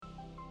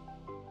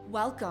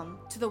Welcome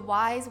to the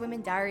Wise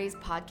Women Diaries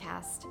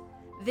podcast.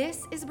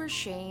 This is where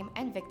shame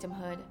and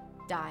victimhood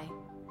die.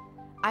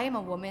 I am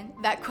a woman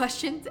that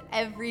questions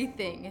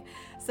everything,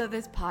 so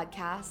this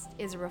podcast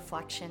is a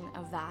reflection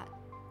of that.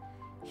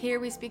 Here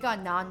we speak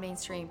on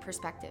non-mainstream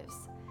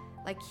perspectives,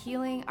 like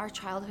healing our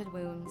childhood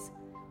wounds,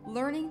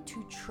 learning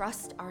to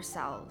trust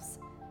ourselves,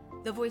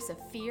 the voice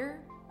of fear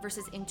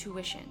versus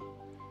intuition,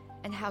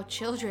 and how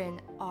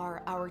children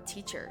are our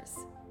teachers.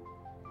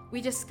 We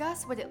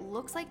discuss what it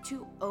looks like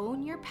to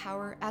own your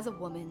power as a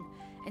woman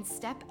and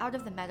step out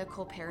of the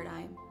medical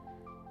paradigm.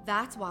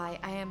 That's why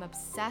I am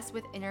obsessed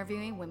with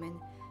interviewing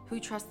women who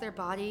trust their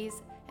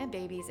bodies and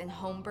babies in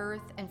home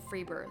birth and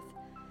free birth,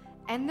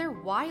 and their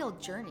wild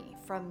journey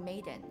from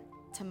maiden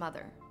to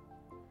mother.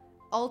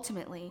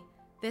 Ultimately,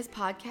 this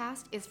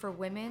podcast is for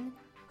women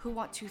who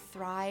want to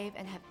thrive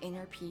and have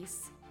inner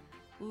peace,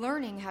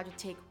 learning how to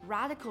take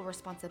radical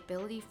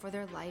responsibility for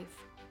their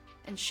life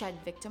and shed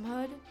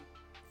victimhood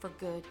for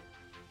good.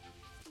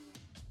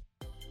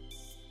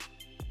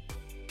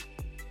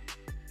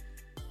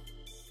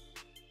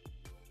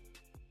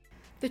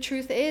 The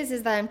truth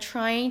is that I'm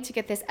trying to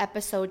get this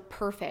episode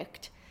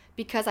perfect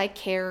because I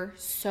care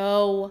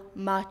so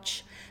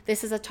much.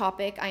 This is a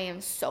topic I am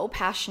so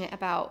passionate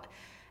about,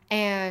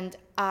 and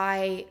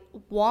I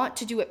want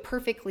to do it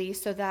perfectly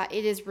so that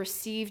it is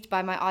received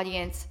by my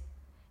audience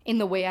in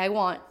the way I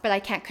want, but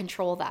I can't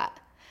control that.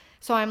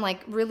 So I'm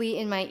really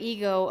in my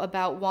ego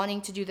about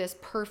wanting to do this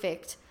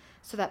perfect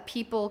so that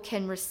people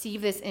can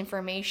receive this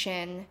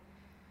information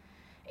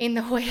in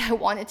the way I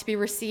want it to be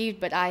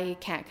received, but I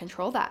can't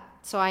control that.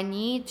 So I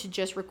need to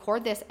just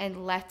record this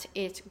and let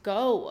it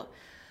go.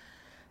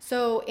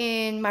 So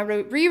in my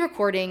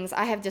re-recordings,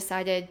 I have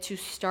decided to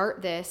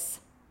start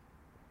this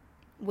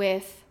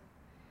with,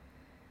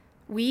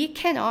 we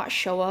cannot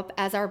show up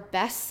as our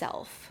best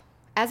self,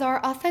 as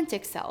our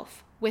authentic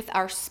self, with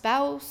our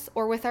spouse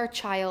or with our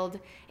child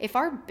if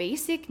our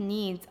basic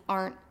needs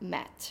aren't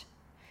met.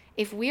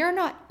 If we are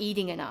not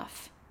eating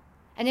enough,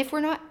 and if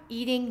we're not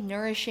eating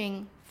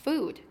nourishing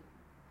food.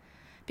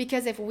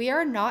 Because if we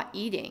are not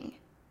eating,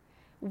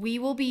 we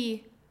will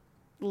be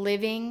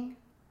living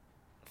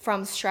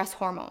from stress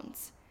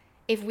hormones.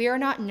 If we are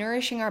not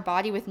nourishing our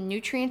body with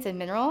nutrients and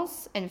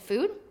minerals and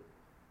food,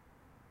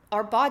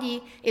 our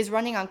body is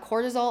running on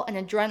cortisol and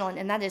adrenaline,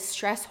 and that is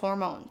stress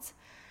hormones.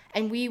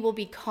 And we will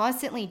be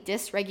constantly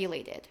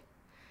dysregulated.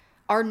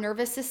 Our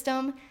nervous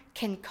system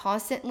can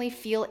constantly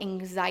feel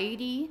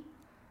anxiety,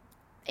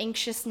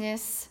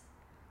 anxiousness,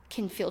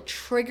 can feel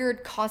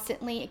triggered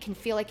constantly. It can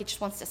feel like it just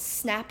wants to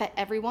snap at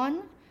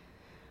everyone.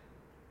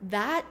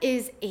 That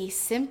is a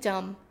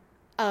symptom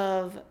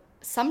of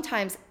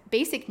sometimes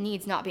basic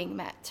needs not being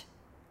met.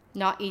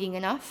 Not eating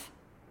enough,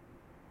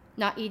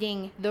 not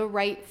eating the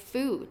right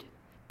food.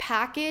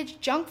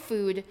 Packaged junk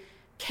food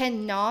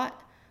cannot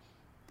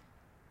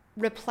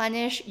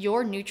replenish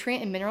your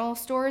nutrient and mineral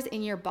stores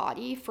in your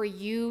body for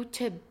you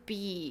to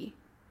be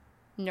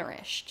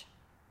nourished.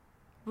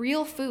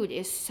 Real food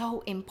is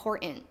so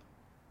important.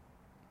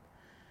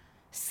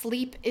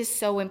 Sleep is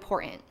so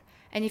important.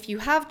 And if you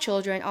have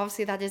children,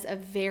 obviously that is a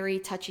very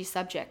touchy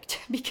subject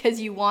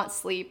because you want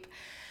sleep.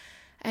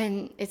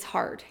 And it's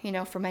hard,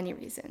 for many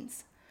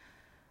reasons.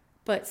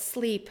 But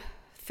sleep,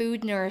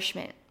 food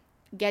nourishment,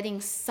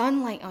 getting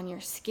sunlight on your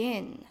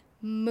skin,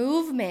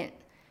 movement,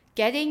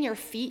 getting your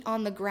feet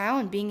on the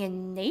ground, being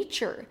in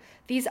nature.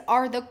 These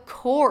are the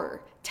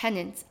core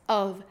tenets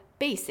of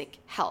basic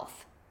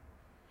health.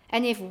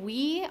 And if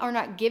we are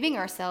not giving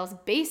ourselves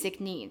basic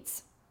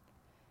needs,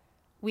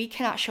 we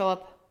cannot show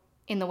up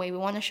in the way we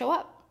want to show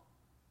up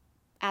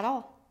at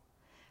all.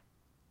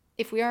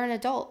 If we are an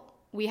adult,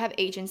 we have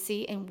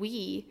agency and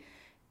we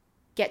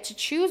get to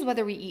choose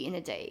whether we eat in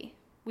a day.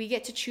 We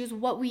get to choose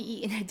what we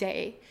eat in a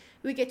day.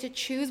 We get to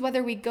choose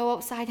whether we go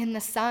outside in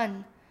the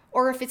sun,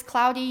 or if it's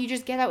cloudy, you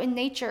just get out in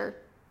nature.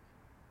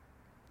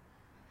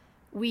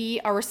 We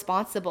are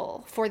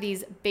responsible for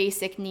these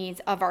basic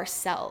needs of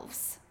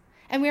ourselves.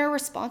 And we are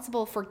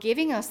responsible for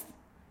giving us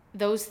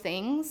those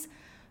things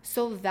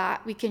so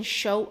that we can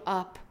show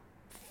up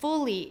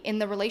fully in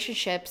the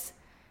relationships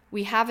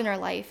we have in our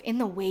life in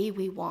the way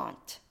we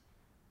want.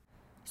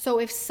 So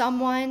if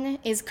someone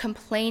is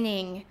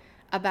complaining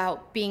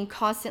about being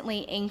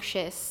constantly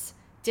anxious,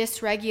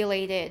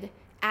 dysregulated,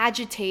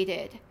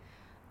 agitated,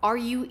 are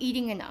you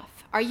eating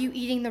enough? Are you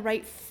eating the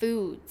right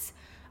foods?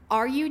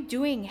 Are you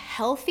doing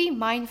healthy,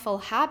 mindful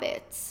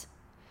habits?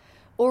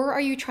 Or are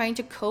you trying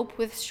to cope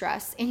with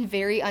stress in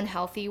very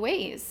unhealthy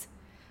ways?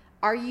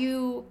 Are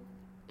you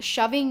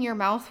shoving your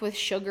mouth with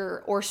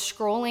sugar or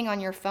scrolling on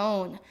your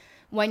phone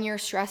when you're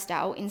stressed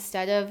out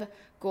instead of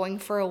going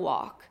for a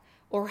walk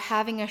or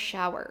having a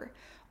shower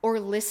or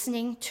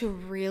listening to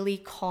really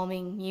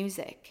calming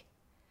music?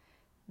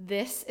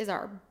 This is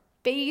our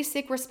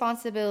basic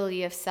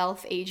responsibility of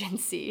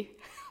self-agency.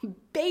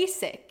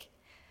 Basic.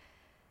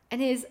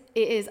 And it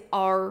is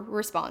our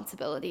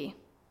responsibility.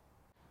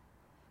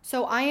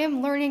 So I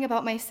am learning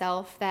about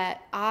myself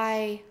that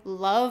I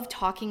love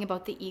talking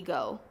about the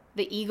ego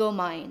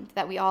mind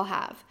that we all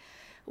have.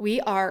 We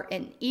are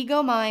an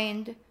ego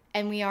mind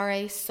and we are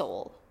a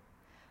soul.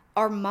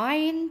 Our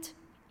mind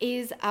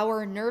is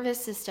our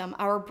nervous system,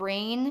 our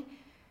brain,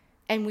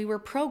 and we were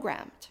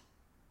programmed.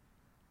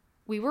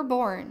 We were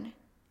born,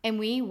 and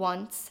we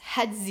once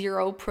had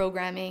zero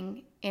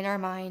programming in our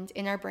mind,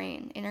 in our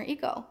brain, in our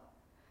ego.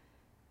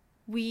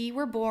 We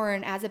were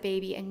born as a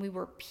baby, and we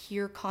were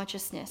pure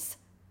consciousness.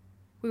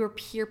 We were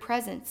pure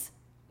presence.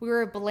 We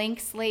were a blank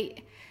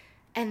slate.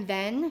 And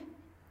then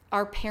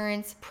our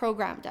parents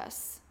programmed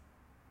us,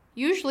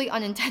 usually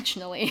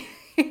unintentionally.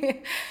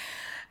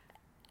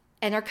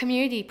 And our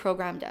community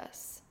programmed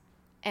us.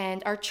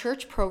 And our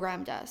church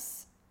programmed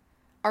us.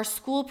 Our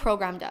school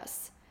programmed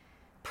us.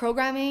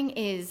 Programming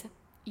is,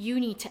 you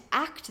need to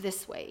act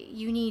this way.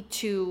 You need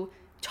to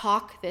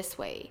talk this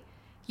way.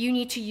 You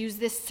need to use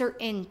this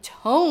certain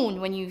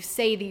tone when you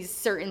say these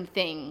certain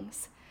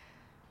things.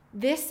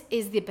 This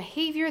is the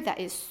behavior that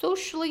is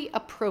socially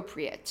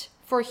appropriate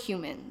for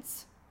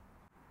humans.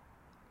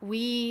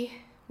 We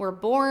were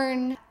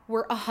born,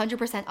 we're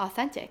 100%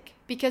 authentic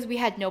because we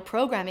had no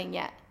programming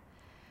yet.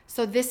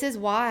 So this is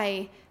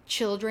why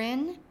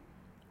children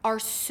are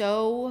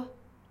so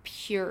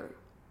pure.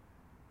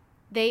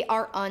 They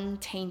are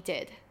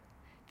untainted.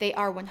 They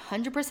are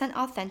 100%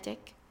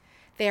 authentic.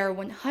 They are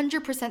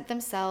 100%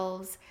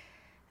 themselves.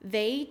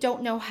 They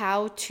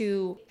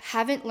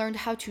haven't learned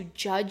how to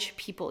judge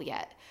people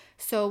yet.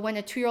 So when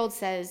a 2-year-old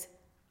says,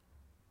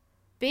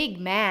 big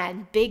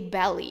man, big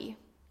belly,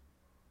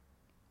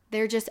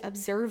 they're just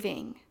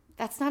observing.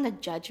 That's not a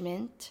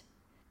judgment.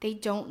 They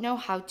don't know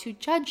how to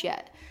judge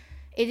yet.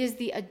 It is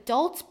the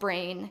adult's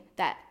brain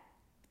that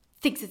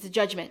thinks it's a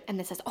judgment and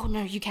then says, oh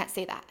no, you can't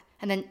say that.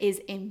 And then is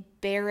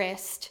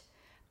embarrassed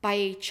by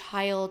a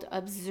child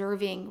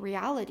observing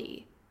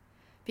reality.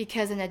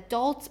 Because an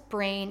adult's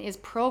brain is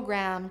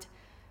programmed,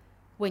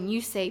 when you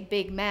say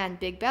big man,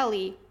 big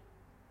belly,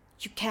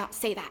 you can't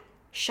say that.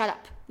 Shut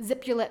up.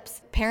 Zip your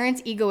lips.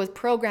 Parents' ego is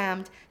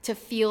programmed to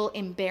feel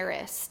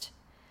embarrassed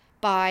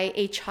by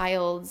a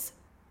child's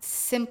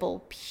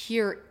simple,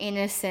 pure,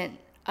 innocent,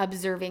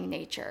 observing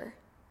nature.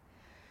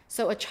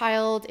 So a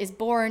child is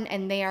born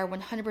and they are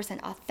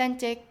 100%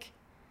 authentic.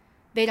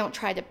 They don't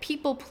try to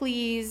people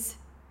please.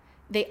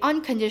 They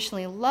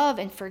unconditionally love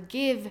and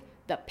forgive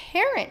the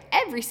parent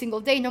every single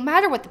day, no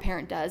matter what the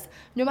parent does,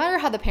 no matter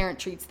how the parent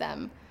treats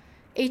them.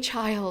 A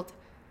child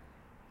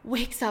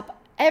wakes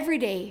up every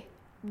day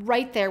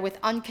right there with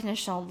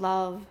unconditional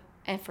love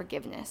and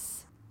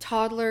forgiveness.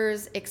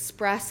 Toddlers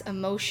express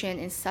emotion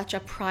in such a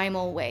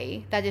primal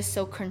way that is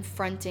so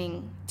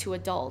confronting to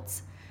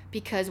adults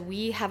because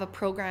we have a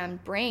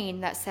programmed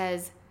brain that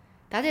says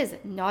that is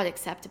not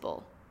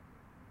acceptable.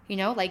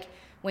 Like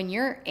when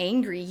you're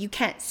angry, you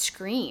can't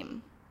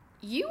scream.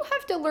 You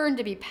have to learn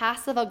to be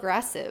passive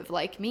aggressive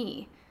like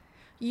me.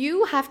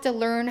 You have to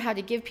learn how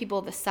to give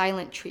people the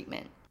silent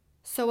treatment.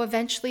 So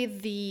eventually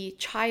the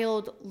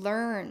child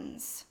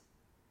learns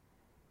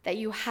that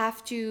you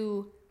have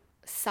to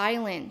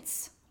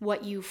silence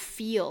what you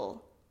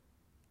feel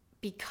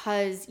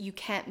because you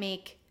can't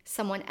make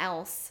someone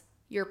else,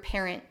 your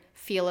parent,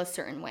 feel a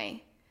certain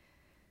way.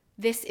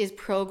 This is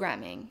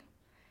programming.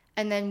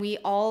 And then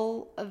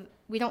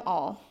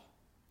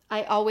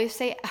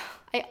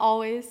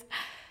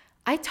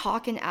I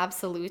talk in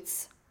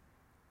absolutes.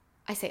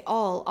 I say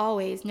all,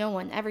 always, no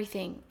one,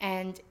 everything.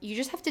 And you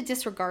just have to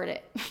disregard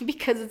it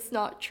because it's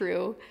not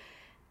true.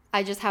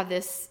 I just have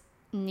this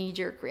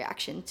knee-jerk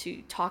reaction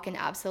to talk in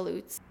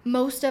absolutes.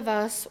 Most of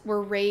us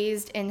were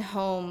raised in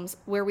homes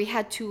where we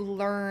had to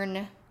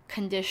learn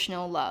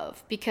conditional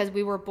love because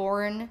we were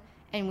born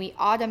and we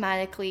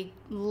automatically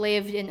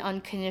lived in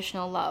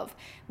unconditional love.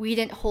 We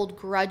didn't hold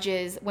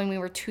grudges when we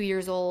were 2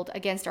 years old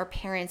against our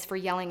parents for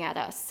yelling at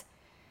us.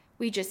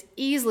 We just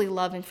easily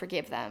love and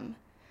forgive them.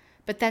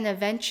 But then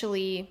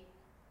eventually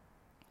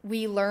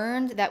we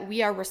learned that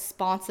we are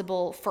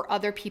responsible for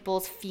other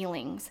people's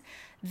feelings,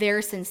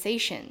 their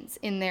sensations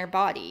in their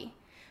body.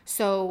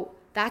 So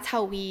that's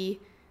how we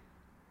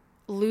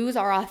lose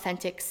our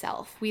authentic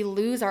self. We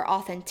lose our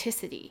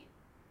authenticity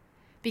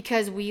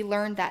because we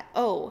learned that,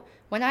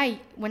 when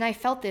I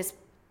felt this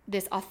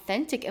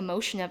authentic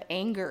emotion of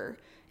anger,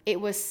 it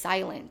was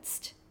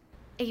silenced.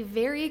 A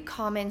very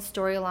common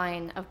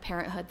storyline of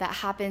parenthood that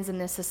happens in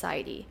this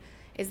society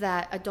is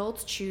that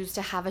adults choose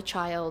to have a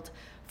child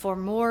for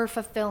more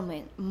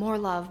fulfillment, more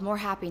love, more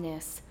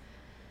happiness.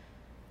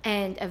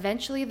 And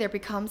eventually there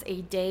becomes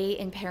a day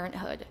in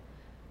parenthood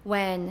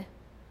when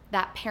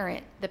that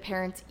parent, the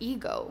parent's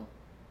ego,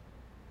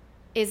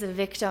 is a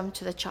victim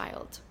to the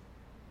child.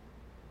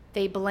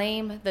 They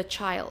blame the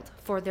child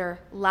for their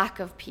lack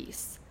of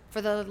peace,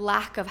 for the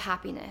lack of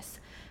happiness,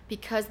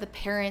 because the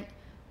parent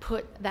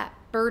put that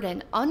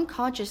burden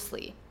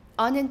unconsciously,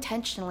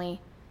 unintentionally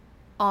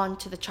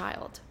onto the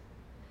child.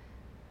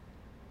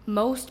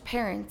 Most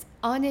parents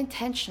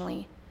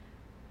unintentionally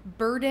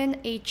burden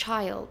a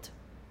child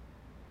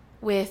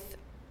with,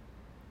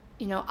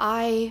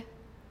 I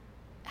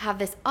have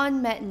this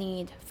unmet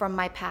need from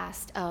my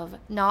past of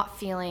not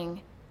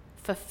feeling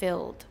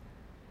fulfilled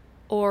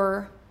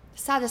or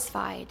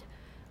satisfied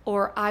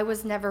or I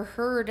was never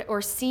heard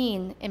or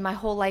seen in my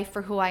whole life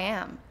for who I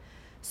am.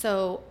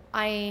 So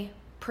I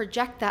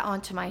project that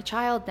onto my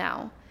child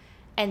now,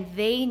 and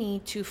they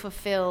need to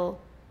fulfill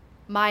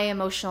my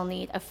emotional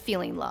need of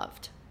feeling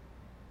loved.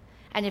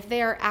 And if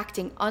they are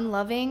acting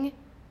unloving,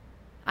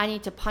 I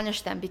need to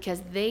punish them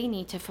because they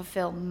need to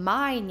fulfill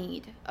my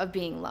need of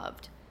being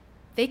loved.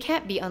 They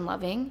can't be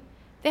unloving.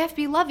 They have to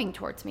be loving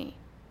towards me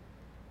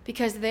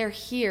because they're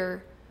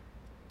here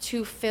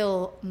to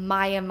fill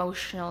my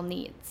emotional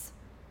needs,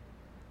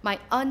 my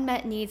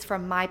unmet needs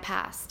from my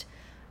past.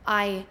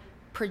 I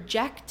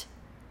project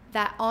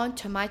that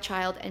onto my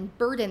child and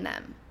burden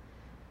them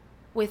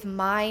with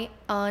my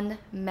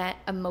unmet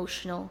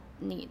emotional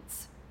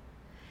needs.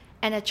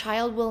 And a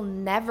child will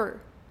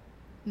never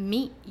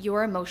meet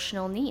your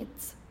emotional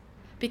needs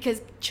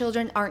because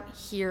children aren't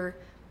here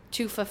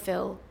to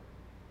fulfill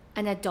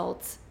an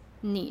adult's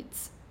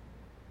needs.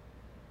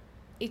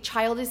 A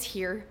child is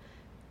here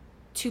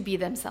to be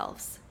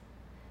themselves.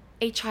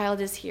 A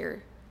child is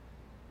here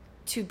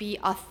to be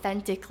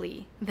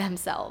authentically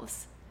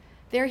themselves.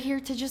 They're here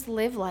to just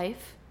live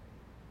life,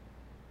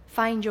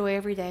 find joy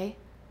every day.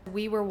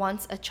 We were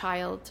once a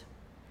child,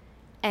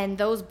 and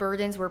those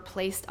burdens were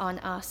placed on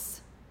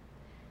us.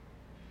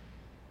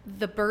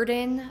 The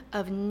burden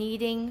of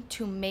needing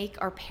to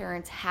make our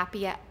parents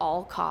happy at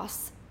all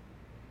costs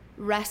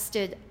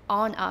rested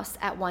on us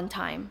at one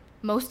time,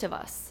 most of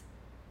us.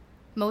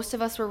 Most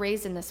of us were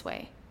raised in this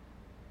way,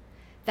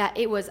 that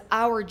it was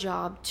our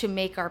job to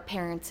make our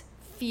parents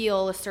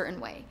feel a certain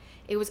way.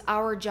 It was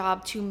our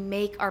job to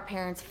make our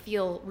parents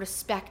feel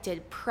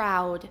respected,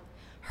 proud,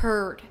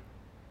 heard.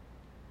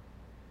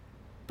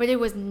 But it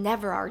was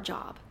never our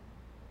job.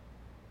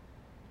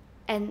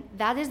 And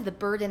that is the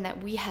burden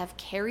that we have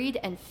carried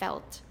and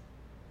felt.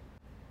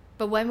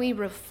 But when we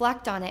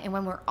reflect on it and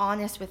when we're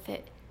honest with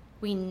it,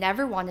 we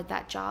never wanted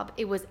that job.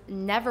 It was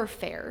never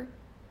fair.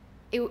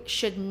 It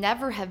should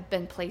never have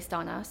been placed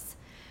on us.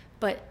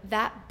 But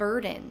that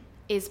burden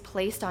is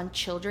placed on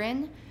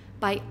children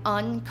by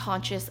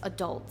unconscious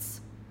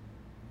adults.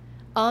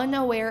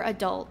 Unaware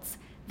adults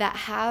that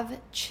have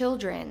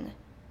children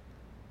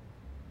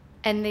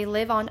and they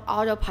live on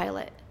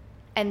autopilot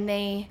and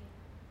they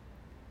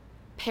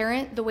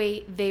parent the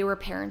way they were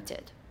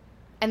parented.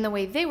 And the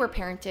way they were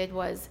parented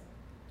was,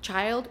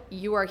 child,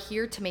 you are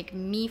here to make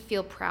me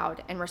feel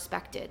proud and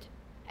respected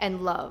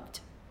and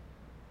loved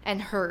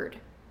and heard.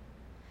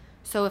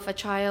 So if a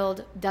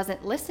child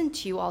doesn't listen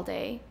to you all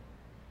day,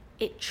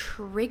 it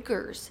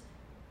triggers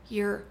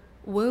your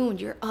wound,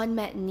 your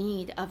unmet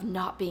need of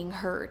not being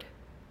heard.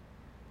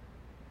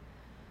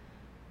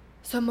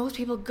 So most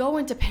people go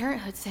into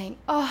parenthood saying,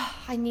 oh,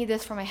 I need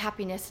this for my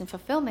happiness and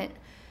fulfillment.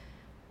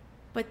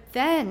 But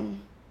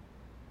then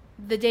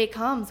the day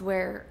comes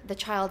where the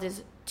child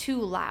is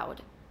too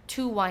loud,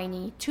 too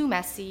whiny, too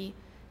messy,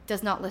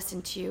 does not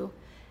listen to you.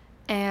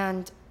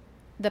 And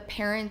the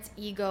parent's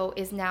ego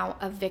is now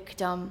a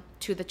victim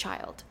to the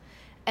child.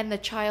 And the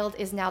child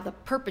is now the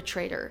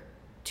perpetrator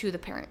to the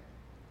parent.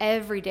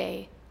 Every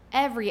day,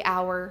 every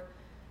hour,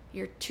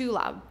 you're too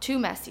loud, too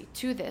messy,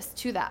 too this,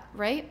 too that,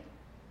 right?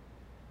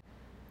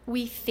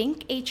 We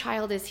think a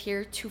child is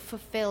here to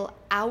fulfill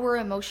our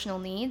emotional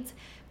needs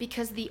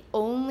because the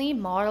only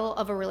model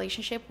of a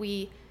relationship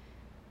we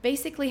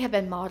basically have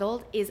been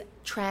modeled is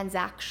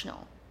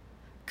transactional,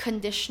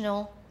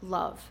 conditional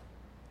love.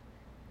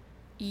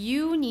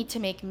 You need to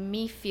make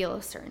me feel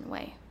a certain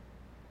way.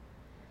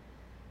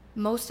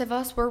 Most of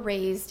us were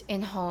raised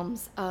in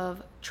homes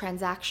of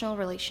transactional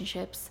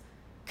relationships,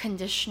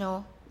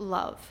 conditional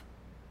love.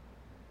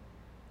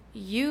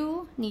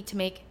 You need to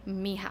make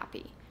me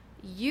happy.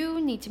 You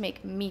need to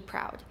make me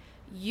proud.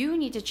 You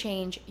need to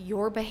change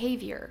your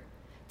behavior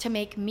to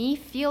make me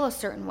feel a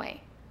certain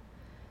way.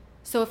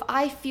 So if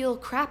I feel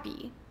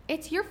crappy,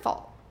 it's your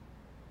fault.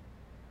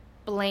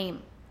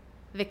 Blame,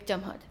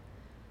 victimhood.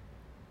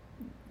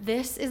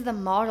 This is the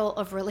model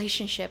of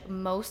relationship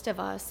most of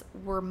us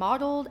were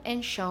modeled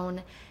and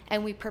shown,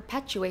 and we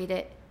perpetuate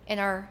it in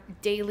our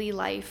daily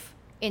life,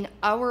 in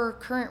our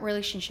current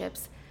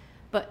relationships,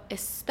 but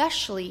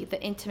especially the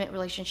intimate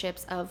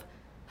relationships of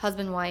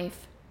husband,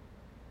 wife,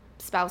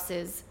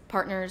 spouses,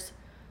 partners,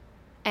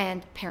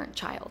 and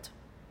parent-child.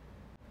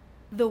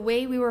 The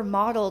way we were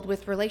modeled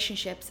with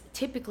relationships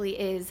typically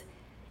is,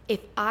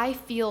 if I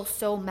feel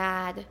so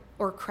mad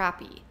or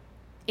crappy,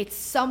 it's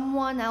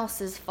someone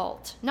else's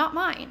fault, not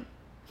mine,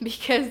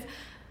 because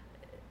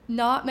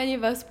not many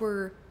of us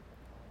were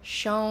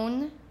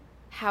shown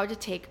how to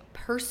take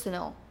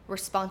personal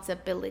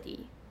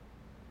responsibility.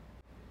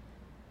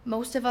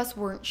 Most of us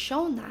weren't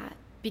shown that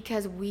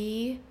because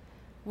we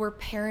were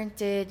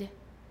parented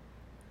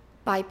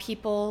by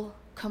people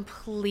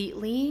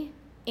completely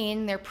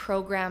in their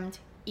programmed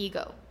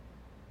ego.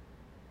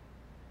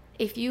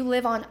 If you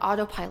live on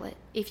autopilot,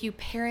 if you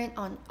parent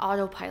on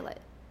autopilot,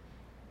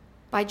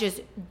 by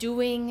just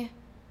doing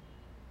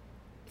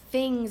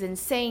things and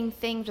saying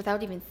things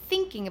without even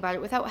thinking about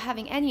it, without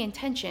having any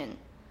intention,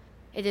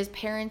 it is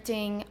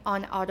parenting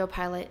on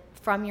autopilot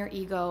from your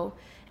ego.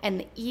 And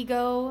the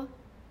ego,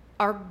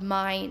 our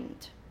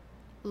mind,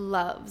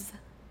 loves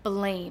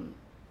blame.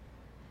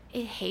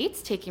 It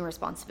hates taking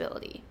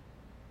responsibility.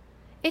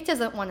 It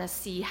doesn't want to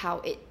see how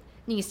it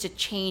needs to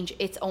change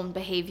its own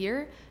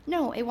behavior.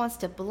 No, it wants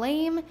to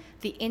blame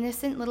the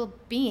innocent little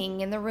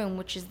being in the room,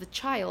 which is the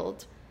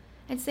child,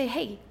 and say,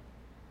 hey,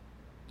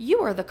 you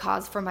are the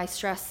cause for my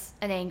stress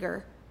and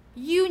anger.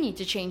 You need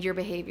to change your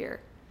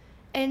behavior.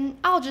 And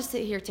I'll just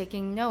sit here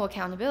taking no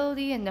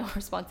accountability and no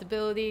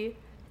responsibility.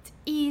 It's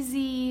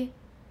easy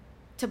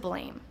to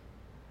blame.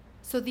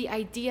 So the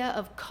idea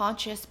of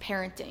conscious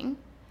parenting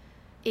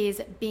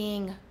is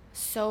being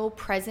so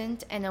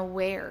present and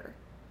aware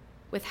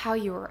with how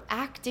you are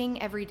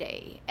acting every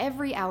day,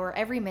 every hour,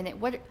 every minute.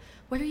 What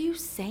are you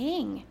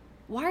saying?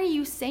 Why are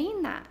you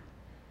saying that?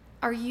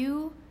 Are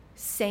you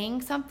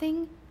saying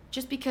something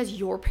just because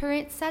your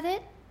parents said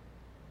it?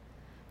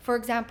 For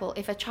example,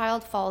 if a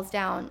child falls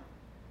down,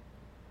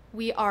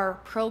 we are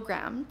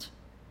programmed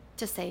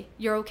to say,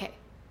 you're okay,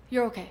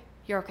 you're okay,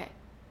 you're okay.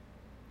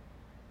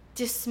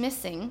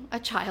 Dismissing a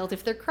child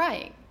if they're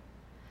crying.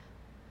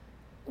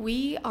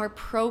 We are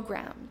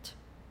programmed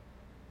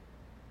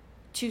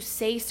to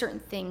say certain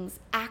things,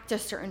 act a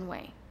certain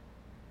way.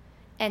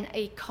 And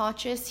a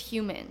conscious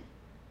human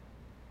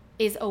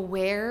is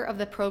aware of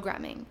the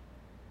programming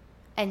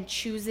and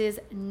chooses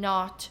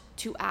not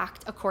to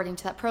act according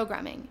to that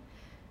programming.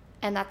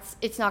 And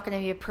it's not going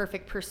to be a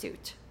perfect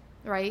pursuit,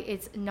 right?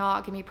 It's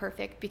not going to be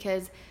perfect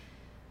because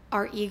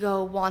our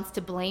ego wants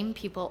to blame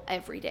people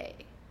every day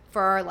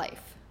for our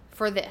life,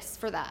 for this,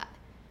 for that.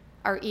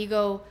 Our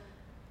ego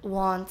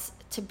wants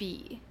to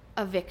be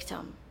a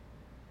victim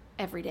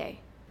every day.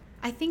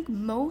 I think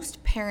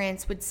most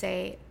parents would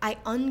say, I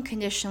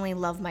unconditionally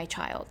love my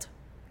child.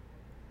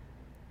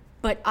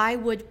 But I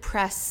would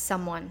press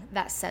someone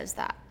that says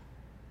that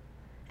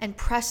and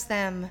press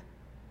them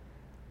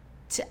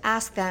to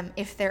ask them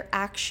if their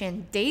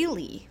action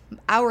daily,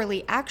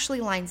 hourly,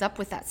 actually lines up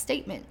with that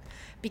statement.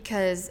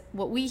 Because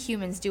what we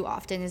humans do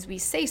often is we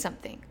say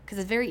something, because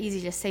it's very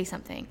easy to say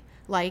something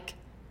like,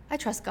 I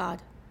trust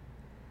God.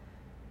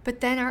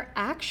 But then our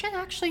action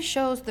actually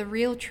shows the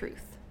real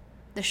truth,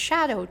 the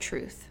shadow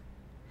truth,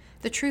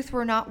 the truth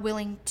we're not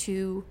willing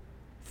to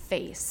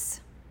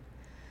face.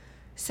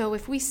 So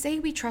if we say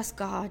we trust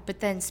God, but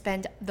then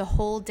spend the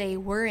whole day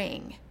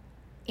worrying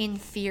in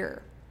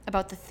fear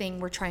about the thing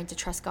we're trying to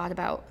trust God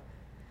about,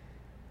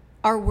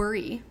 our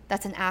worry,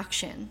 that's an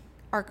action,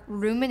 our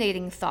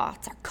ruminating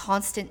thoughts, our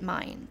constant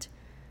mind,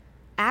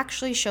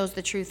 actually shows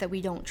the truth that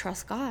we don't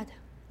trust God,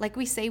 like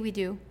we say we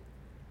do.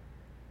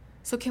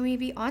 So can we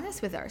be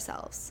honest with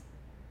ourselves?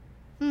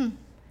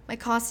 My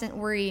constant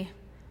worry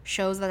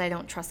shows that I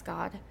don't trust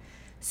God.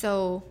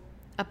 So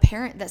a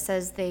parent that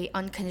says they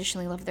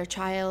unconditionally love their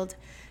child,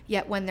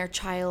 yet when their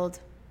child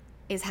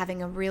is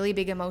having a really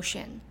big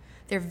emotion,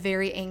 they're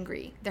very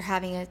angry, they're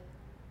having a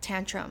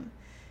tantrum,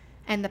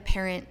 and the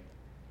parent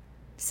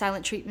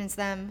silent treatments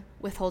them,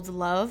 withholds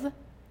love,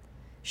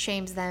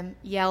 shames them,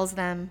 yells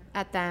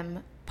at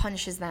them,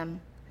 punishes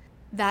them,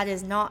 that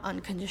is not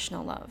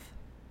unconditional love.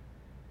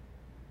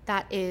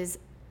 That is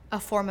a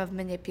form of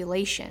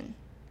manipulation.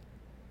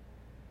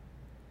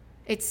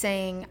 It's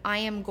saying, I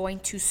am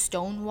going to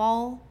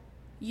stonewall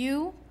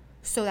you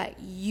so that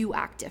you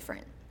act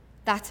different.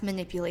 That's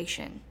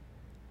manipulation.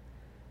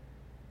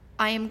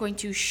 I am going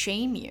to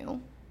shame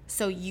you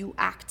so you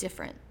act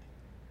different.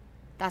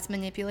 That's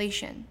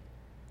manipulation.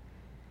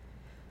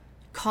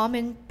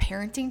 Common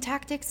parenting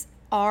tactics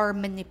are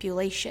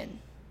manipulation.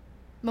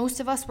 Most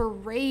of us were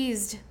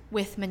raised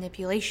with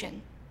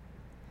manipulation.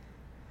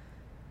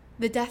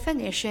 The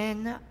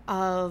definition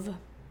of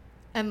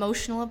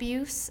emotional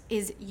abuse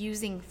is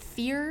using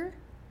fear,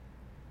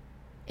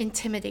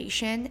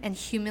 intimidation, and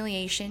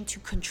humiliation to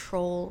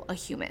control a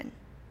human.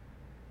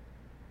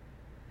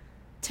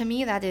 To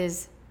me, that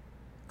is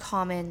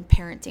common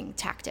parenting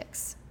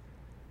tactics.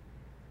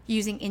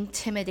 Using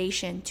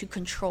intimidation to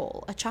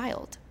control a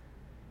child.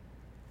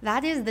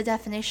 That is the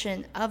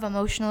definition of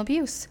emotional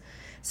abuse.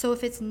 So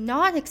if it's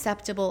not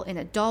acceptable in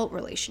adult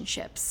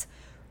relationships,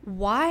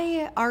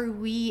 why are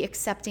we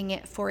accepting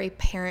it for a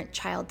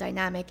parent-child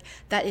dynamic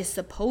that is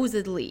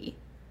supposedly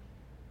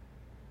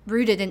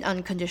rooted in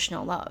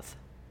unconditional love?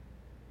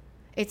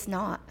 It's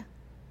not.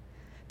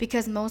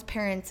 Because most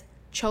parents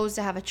chose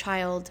to have a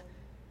child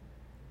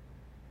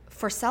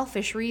for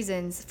selfish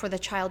reasons, for the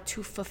child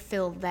to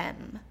fulfill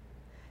them,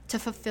 to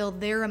fulfill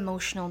their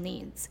emotional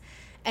needs.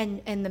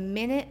 And the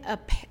minute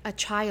a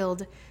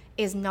child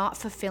is not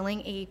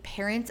fulfilling a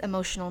parent's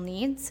emotional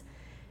needs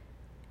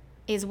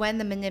is when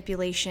the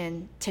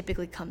manipulation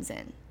typically comes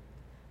in.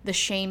 The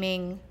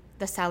shaming,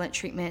 the silent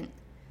treatment,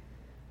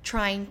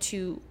 trying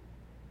to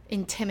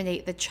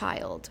intimidate the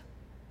child,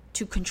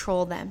 to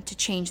control them, to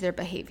change their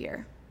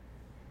behavior.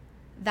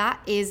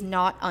 That is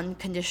not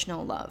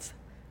unconditional love.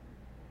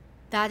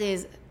 That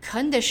is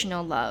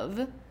conditional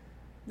love.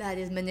 That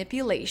is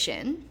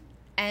manipulation.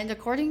 And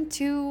according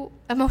to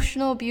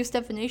emotional abuse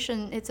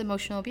definition, it's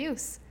emotional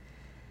abuse.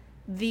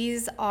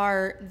 These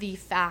are the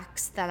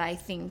facts that I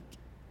think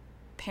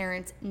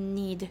parents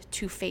need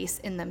to face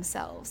in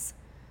themselves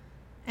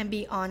and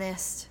be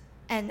honest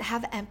and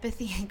have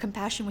empathy and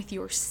compassion with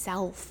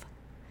yourself,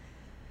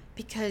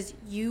 because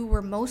you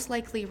were most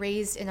likely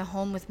raised in a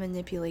home with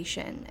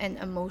manipulation and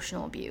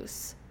emotional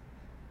abuse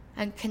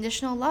and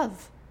conditional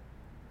love.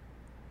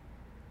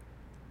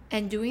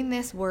 And doing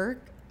this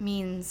work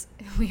means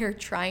we are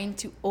trying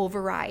to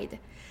override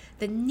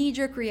the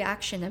knee-jerk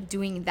reaction of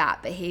doing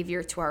that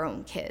behavior to our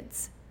own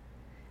kids.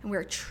 And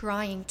we're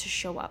trying to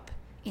show up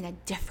in a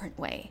different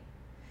way.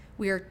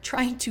 We are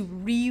trying to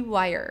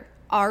rewire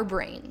our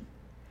brain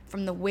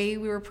from the way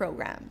we were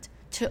programmed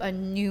to a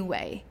new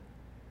way.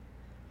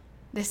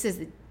 This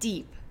is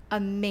deep,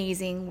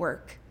 amazing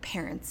work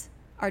parents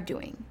are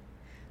doing.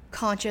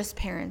 Conscious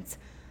parents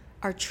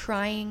are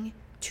trying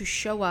to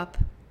show up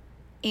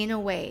in a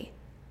way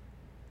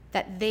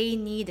that they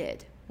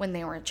needed when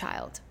they were a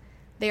child.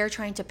 They are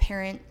trying to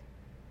parent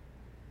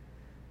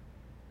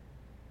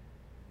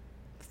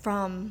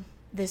from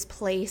this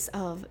place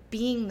of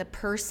being the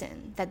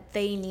person that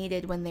they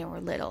needed when they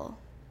were little.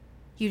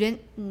 You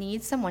didn't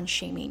need someone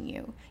shaming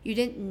you. You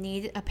didn't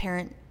need a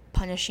parent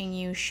punishing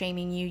you,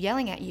 shaming you,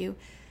 yelling at you.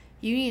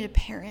 You need a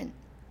parent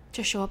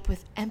to show up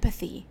with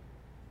empathy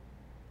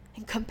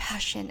and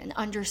compassion and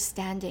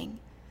understanding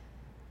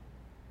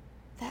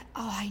that,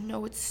 I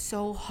know it's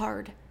so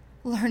hard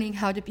learning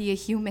how to be a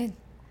human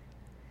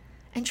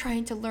and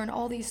trying to learn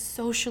all these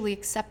socially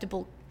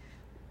acceptable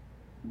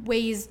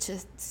ways to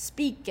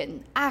speak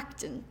and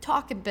act and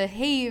talk and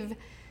behave,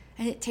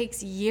 and it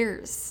takes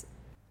years.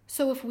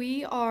 So if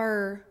we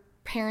are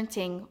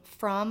parenting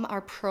from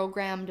our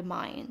programmed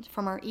mind,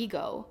 from our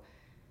ego,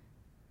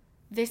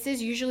 this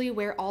is usually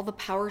where all the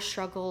power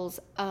struggles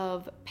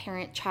of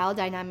parent-child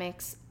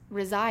dynamics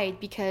reside,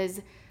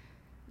 because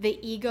the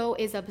ego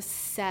is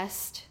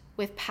obsessed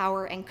with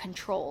power and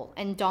control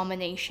and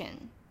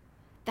domination.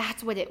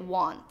 That's what it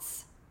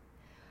wants.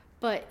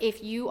 But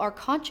if you are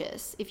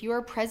conscious, if you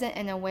are present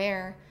and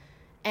aware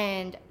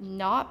and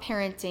not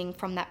parenting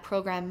from that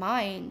programmed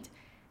mind,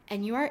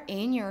 and you are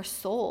in your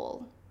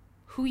soul,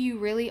 who you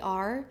really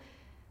are,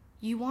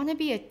 you want to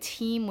be a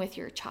team with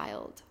your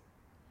child.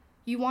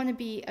 You want to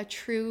be a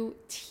true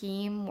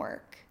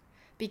teamwork,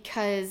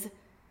 because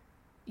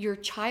your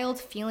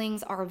child's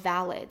feelings are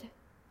valid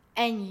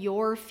and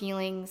your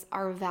feelings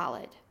are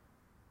valid.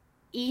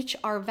 Each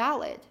are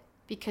valid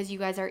because you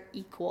guys are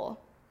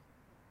equal.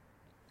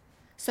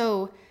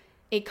 So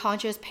a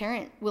conscious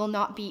parent will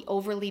not be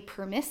overly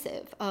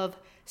permissive of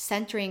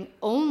centering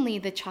only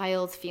the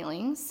child's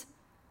feelings,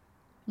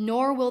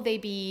 nor will they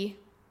be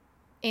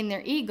in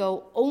their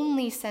ego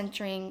only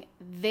centering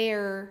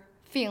their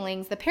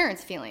feelings, the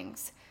parent's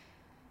feelings.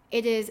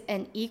 It is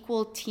an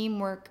equal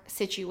teamwork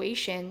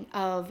situation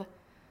of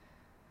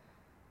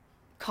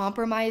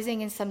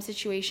compromising in some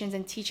situations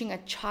and teaching a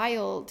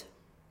child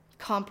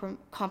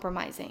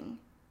compromising,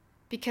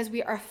 because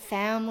we are a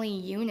family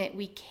unit.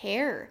 We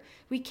care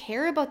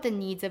about the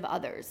needs of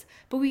others,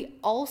 but we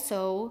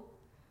also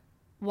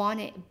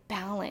want it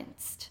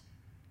balanced.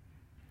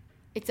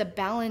 It's a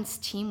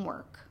balanced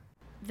teamwork.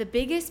 The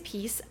biggest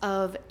piece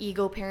of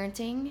ego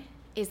parenting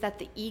is that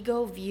the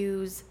ego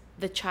views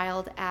the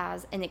child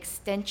as an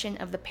extension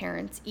of the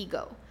parent's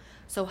ego.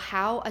 So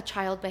how a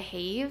child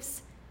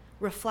behaves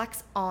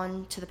reflects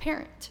on to the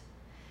parent.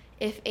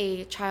 If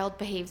a child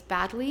behaves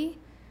badly,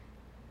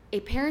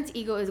 a parent's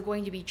ego is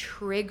going to be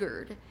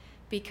triggered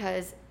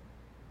because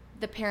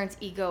the parent's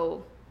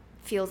ego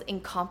feels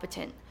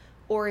incompetent,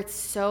 or it's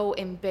so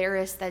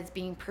embarrassed that it's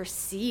being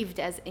perceived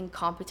as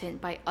incompetent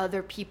by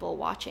other people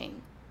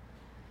watching.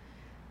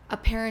 A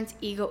parent's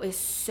ego is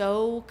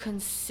so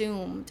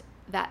consumed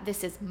that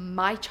this is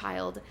my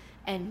child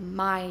and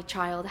my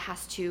child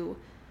has to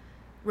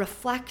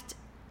reflect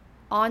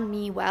on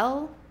me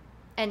well,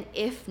 and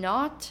if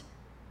not,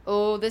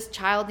 this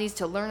child needs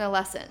to learn a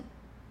lesson.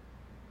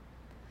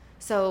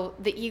 So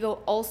the ego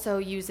also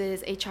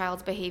uses a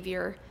child's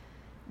behavior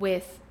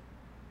with,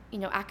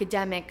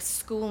 academics,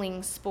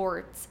 schooling,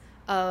 sports,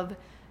 of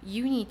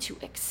you need to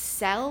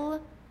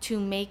excel to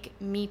make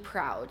me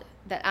proud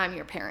that I'm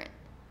your parent.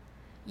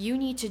 You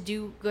need to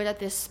do good at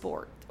this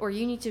sport, or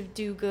you need to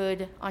do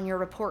good on your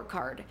report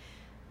card,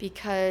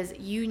 because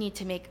you need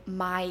to make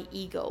my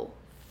ego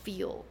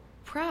feel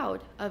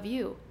proud of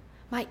you.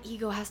 My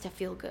ego has to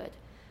feel good.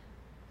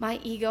 My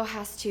ego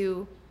has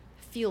to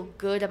feel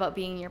good about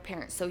being your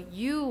parent. So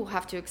you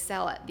have to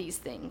excel at these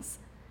things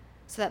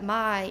so that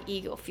my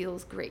ego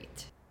feels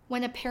great.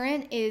 When a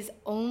parent is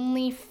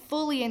only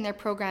fully in their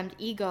programmed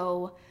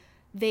ego,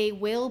 they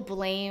will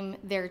blame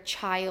their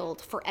child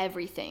for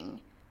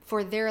everything,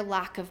 for their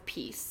lack of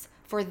peace,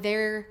 for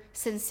their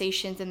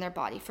sensations in their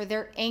body, for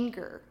their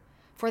anger,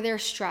 for their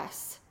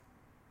stress.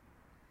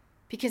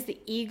 Because the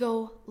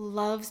ego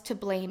loves to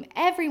blame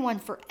everyone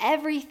for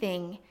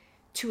everything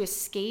to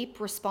escape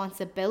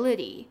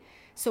responsibility.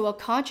 So a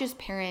conscious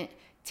parent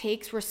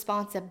takes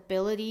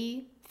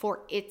responsibility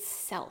for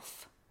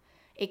itself.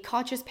 A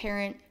conscious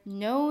parent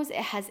knows it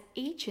has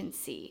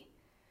agency.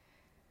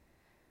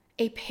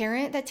 A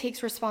parent that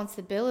takes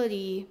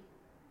responsibility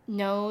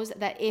knows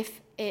that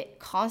if it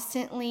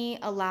constantly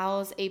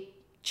allows a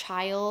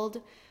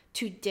child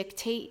to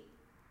dictate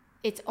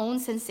its own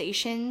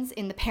sensations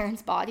in the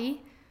parent's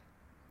body,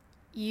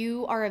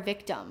 you are a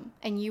victim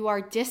and you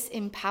are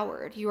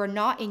disempowered. You are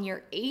not in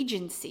your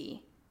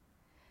agency,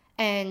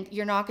 and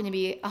you're not going to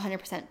be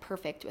 100%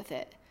 perfect with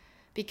it,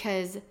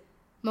 because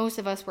most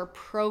of us were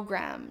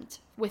programmed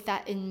with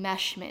that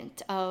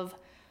enmeshment of,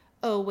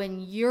 oh, when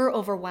you're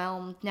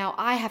overwhelmed, now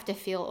I have to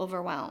feel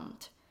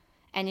overwhelmed,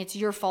 and it's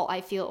your fault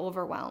I feel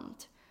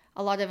overwhelmed.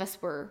 A lot of us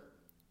were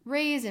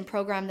raised and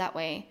programmed that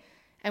way,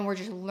 and we're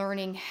just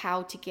learning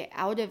how to get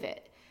out of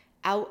it,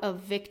 out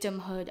of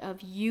victimhood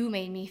of you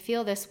made me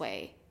feel this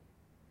way.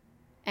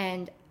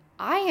 And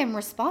I am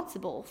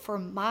responsible for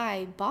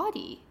my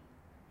body.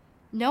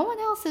 No one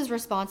else is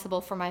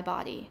responsible for my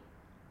body.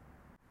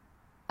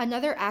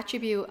 Another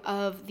attribute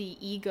of the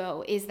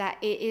ego is that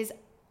it is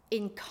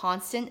in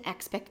constant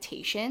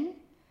expectation,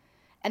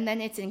 and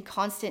then it's in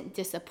constant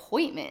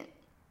disappointment,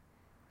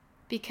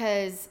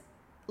 because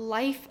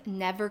life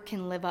never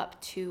can live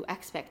up to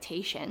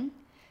expectation.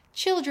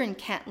 Children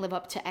can't live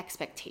up to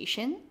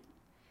expectation.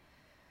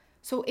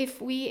 So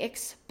if we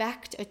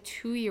expect a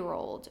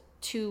 2-year-old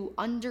to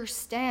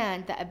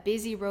understand that a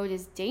busy road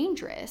is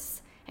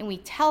dangerous, and we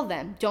tell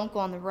them, don't go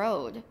on the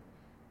road,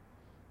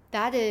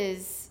 that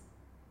is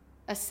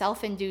a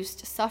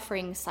self-induced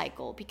suffering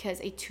cycle, because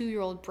a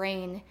 2-year-old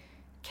brain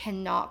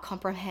cannot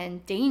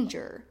comprehend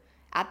danger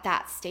at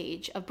that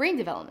stage of brain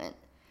development.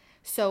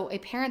 So a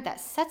parent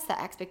that sets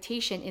that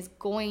expectation is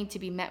going to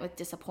be met with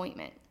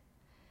disappointment.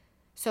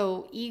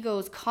 So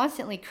egos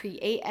constantly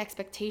create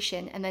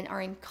expectation and then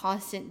are in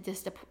constant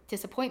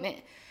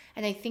disappointment.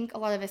 And I think a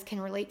lot of us can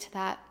relate to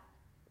that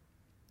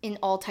in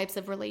all types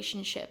of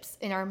relationships,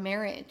 in our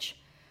marriage.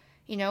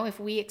 You know, if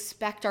we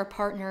expect our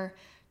partner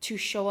to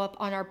show up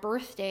on our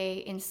birthday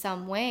in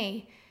some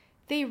way,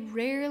 they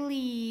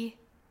rarely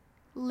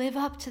live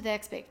up to the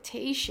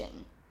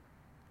expectation.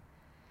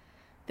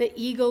 The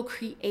ego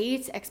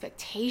creates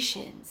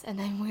expectations, and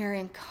then we're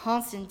in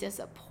constant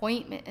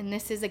disappointment, and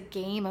this is a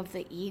game of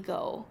the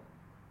ego.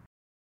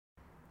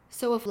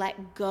 So if we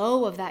let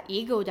go of that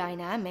ego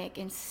dynamic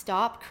and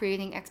stop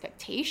creating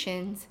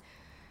expectations,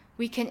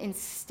 we can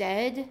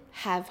instead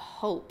have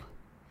hope.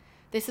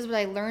 This is what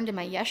I learned in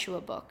my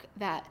Yeshua book,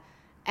 that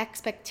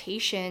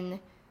expectation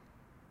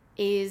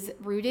is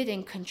rooted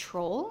in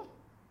control,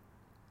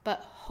 but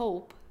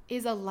hope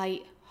is a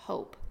light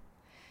hope.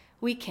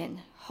 We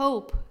can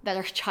hope that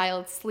our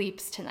child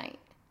sleeps tonight.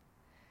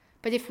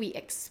 But if we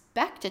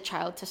expect a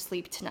child to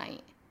sleep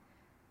tonight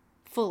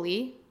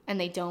fully and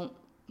they don't,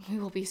 we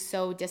will be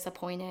so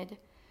disappointed.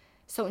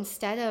 So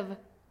instead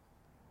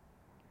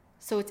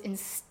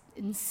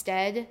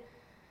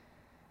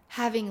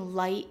having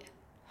light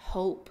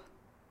hope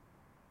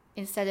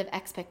instead of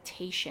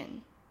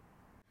expectation.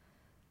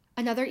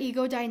 Another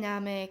ego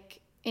dynamic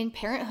in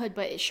parenthood,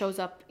 but it shows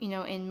up,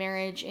 in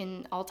marriage,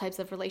 in all types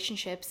of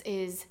relationships,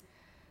 is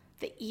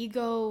the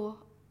ego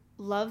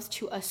loves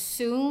to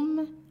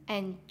assume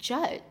and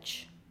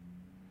judge.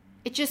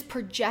 It just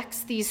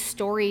projects these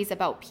stories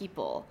about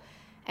people,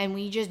 and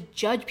we just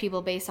judge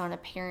people based on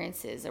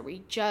appearances, or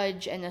we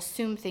judge and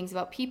assume things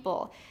about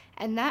people,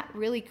 and that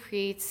really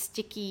creates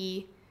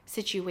sticky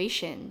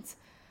situations.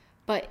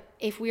 But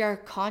if we are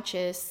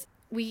conscious,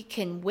 we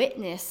can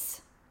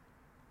witness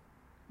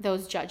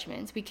those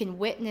judgments. We can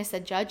witness a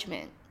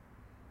judgment,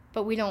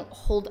 but we don't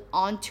hold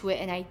on to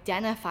it and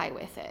identify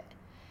with it.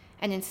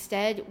 And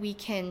instead, we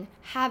can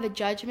have a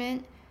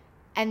judgment,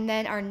 and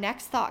then our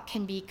next thought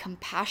can be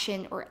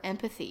compassion or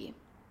empathy.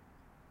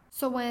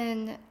 So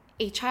when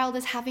a child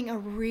is having a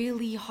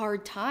really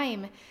hard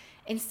time,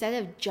 instead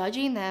of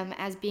judging them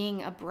as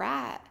being a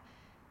brat,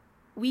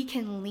 we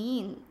can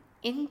lean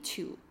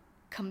into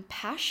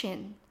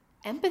compassion,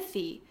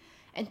 empathy,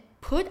 and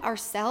put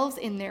ourselves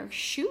in their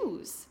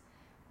shoes.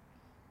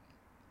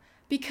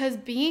 Because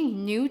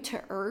being new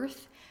to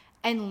earth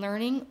and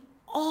learning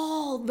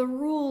all the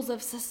rules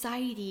of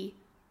society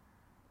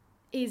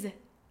is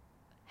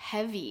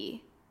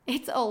heavy.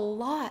 It's a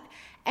lot.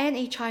 And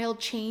a child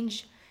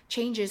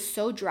changes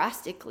so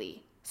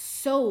drastically,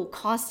 so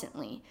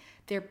constantly.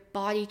 Their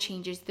body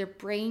changes, their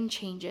brain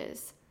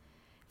changes.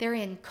 They're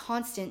in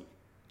constant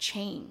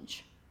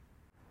change.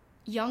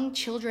 Young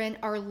children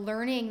are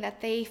learning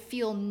that they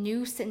feel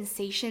new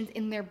sensations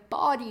in their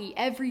body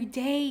every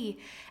day,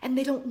 and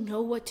they don't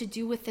know what to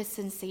do with the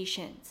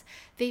sensations.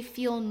 They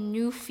feel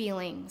new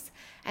feelings,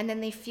 and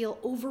then they feel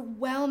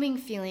overwhelming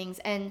feelings.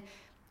 And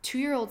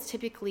 2-year-olds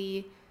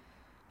typically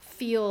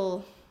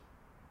feel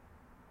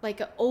like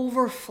an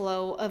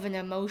overflow of an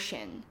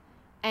emotion,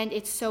 and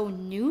it's so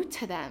new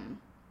to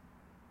them.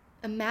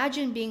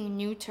 Imagine being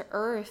new to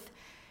earth,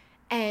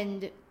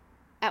 and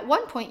at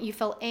one point you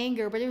felt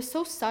anger, but it was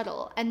so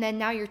subtle. And then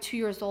now you're 2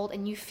 years old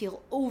and you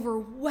feel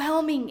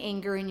overwhelming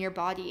anger in your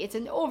body. It's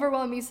an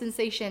overwhelming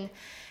sensation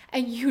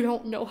and you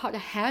don't know how to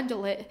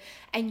handle it.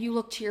 And you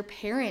look to your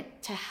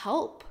parent to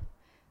help.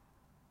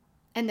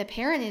 And the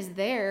parent is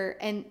there,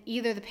 and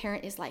either the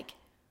parent is like,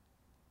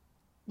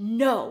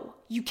 no,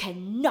 you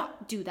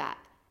cannot do that.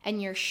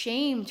 And you're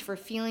shamed for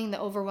feeling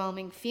the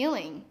overwhelming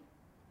feeling.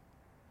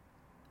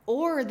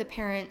 Or the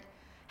parent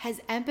has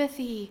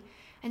empathy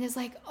and is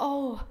like,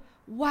 oh,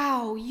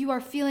 wow, you are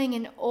feeling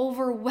an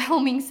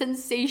overwhelming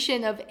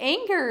sensation of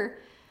anger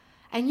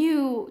and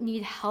you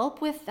need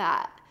help with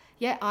that.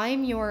 Yet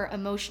I'm your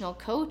emotional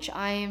coach.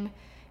 I'm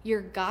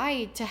your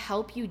guide to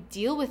help you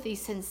deal with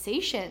these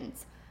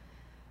sensations.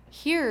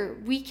 Here,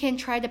 we can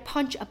try to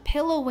punch a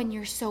pillow when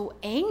you're so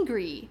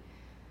angry.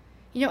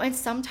 And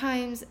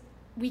sometimes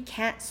we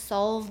can't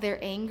solve their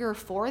anger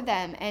for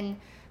them, and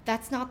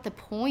that's not the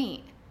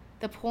point.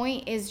 The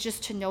point is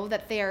just to know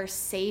that they are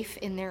safe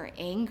in their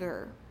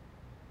anger.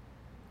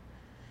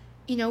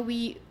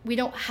 We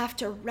don't have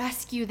to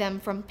rescue them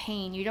from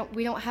pain.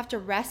 We don't have to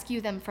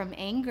rescue them from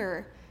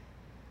anger.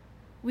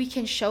 We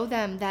can show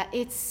them that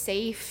it's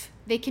safe.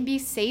 They can be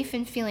safe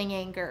in feeling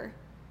anger.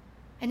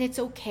 And it's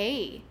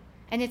okay.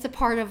 And it's a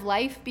part of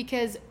life,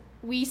 because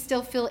we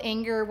still feel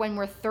anger when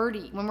we're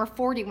 30, when we're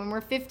 40, when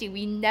we're 50.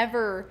 We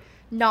never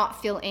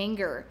not feel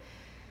anger.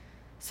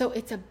 So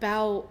it's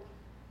about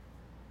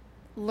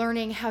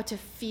learning how to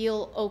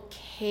feel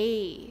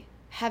okay,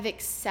 have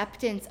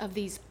acceptance of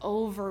these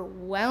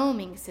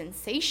overwhelming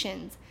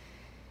sensations.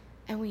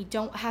 And we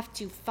don't have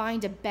to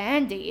find a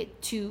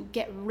band-aid to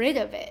get rid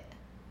of it.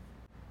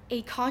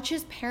 A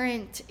conscious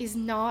parent is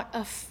not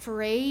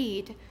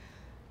afraid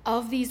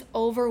of these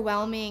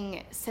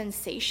overwhelming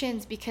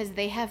sensations because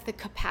they have the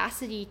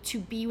capacity to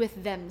be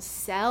with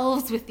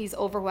themselves with these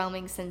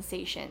overwhelming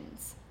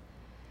sensations.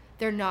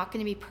 They're not going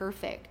to be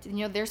perfect.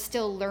 They're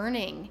still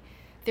learning.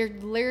 They're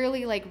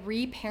literally like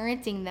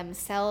reparenting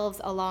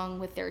themselves along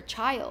with their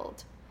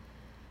child.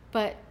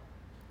 But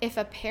if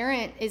a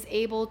parent is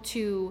able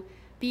to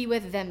be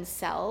with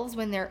themselves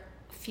when they're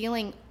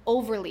feeling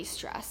overly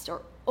stressed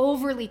or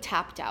overly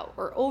tapped out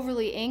or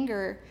overly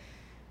angry,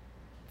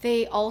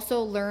 they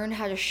also learn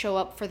how to show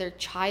up for their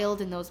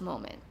child in those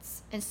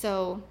moments. And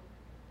so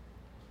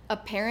a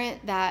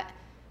parent that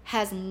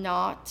has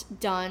not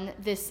done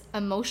this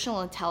emotional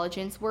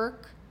intelligence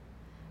work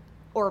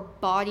or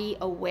body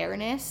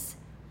awareness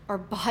or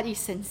body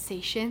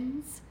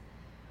sensations,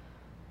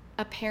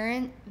 a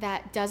parent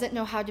that doesn't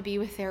know how to be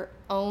with their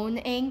own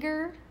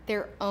anger,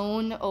 their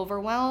own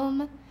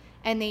overwhelm,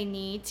 and they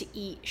need to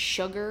eat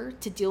sugar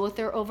to deal with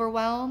their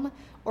overwhelm,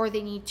 or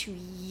they need to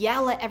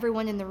yell at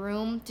everyone in the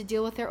room to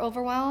deal with their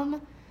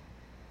overwhelm,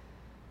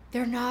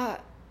 they're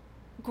not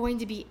going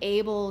to be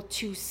able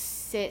to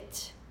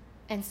sit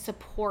and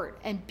support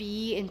and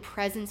be in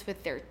presence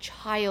with their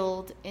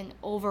child in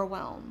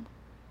overwhelm.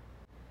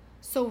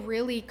 So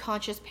really,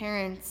 conscious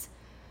parents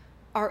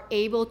are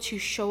able to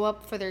show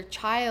up for their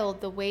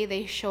child the way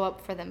they show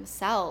up for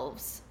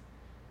themselves.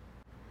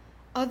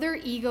 Other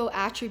ego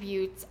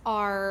attributes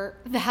are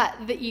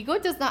that the ego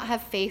does not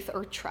have faith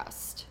or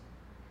trust.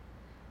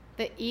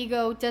 The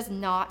ego does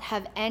not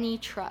have any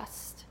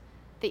trust.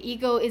 The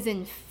ego is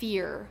in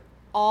fear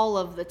all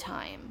of the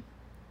time.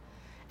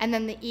 And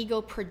then the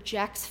ego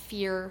projects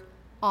fear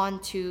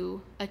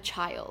onto a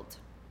child.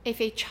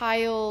 If a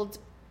child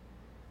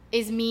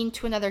is mean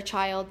to another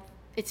child,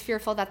 it's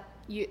fearful that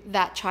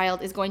that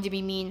child is going to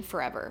be mean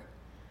forever.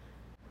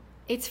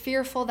 It's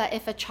fearful that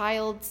if a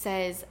child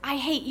says, "I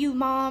hate you,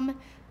 Mom,"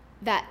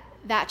 that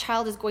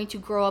child is going to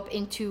grow up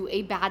into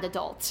a bad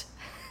adult.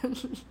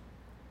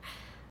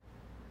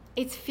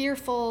 It's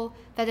fearful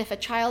that if a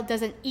child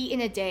doesn't eat in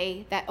a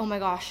day, that, oh my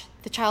gosh,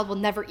 the child will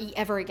never eat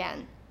ever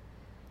again.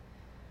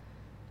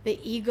 The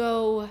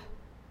ego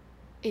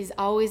is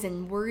always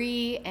in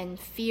worry and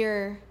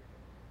fear,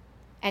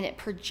 and it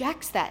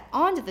projects that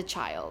onto the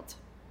child.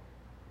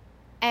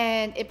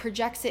 And it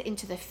projects it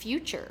into the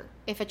future.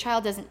 If a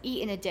child doesn't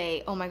eat in a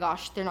day, oh my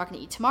gosh, they're not going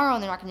to eat tomorrow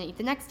and they're not going to eat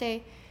the next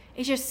day.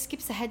 It just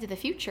skips ahead to the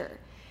future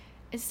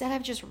instead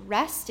of just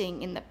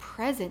resting in the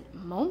present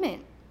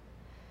moment.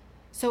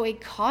 So a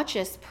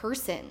conscious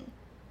person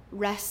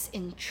rests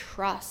in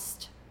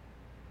trust.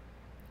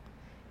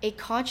 A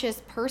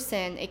conscious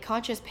person, a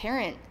conscious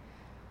parent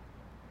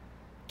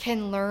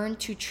can learn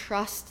to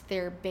trust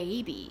their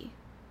baby.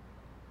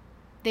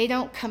 They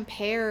don't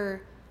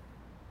compare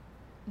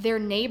their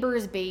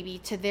neighbor's baby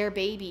to their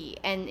baby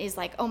and is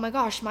like, oh my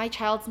gosh, my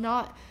child's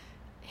not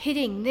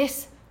hitting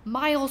this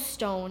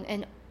milestone,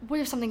 and what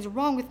if something's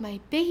wrong with my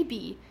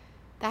baby?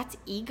 That's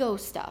ego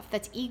stuff.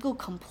 That's ego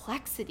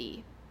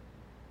complexity.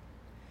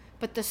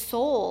 But the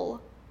soul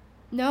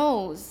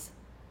knows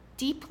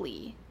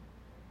deeply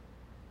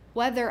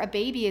whether a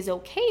baby is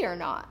okay or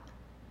not.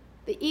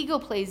 The ego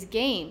plays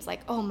games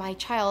like, oh, my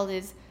child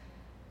is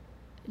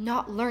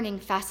not learning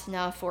fast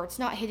enough, or it's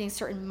not hitting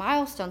certain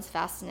milestones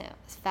fast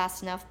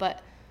enough,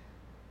 but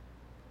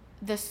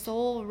the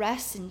soul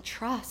rests in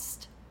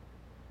trust.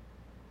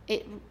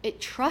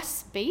 It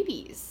trusts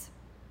babies.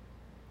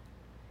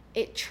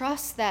 It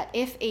trusts that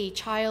if a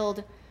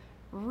child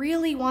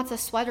really wants a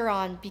sweater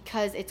on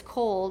because it's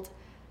cold,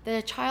 that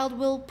a child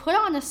will put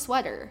on a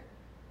sweater.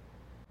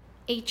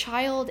 A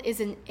child is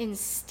an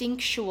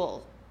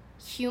instinctual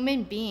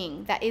human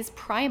being that is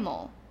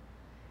primal,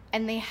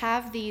 and they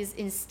have these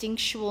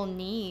instinctual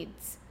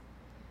needs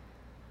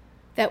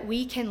that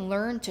we can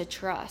learn to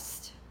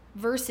trust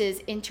versus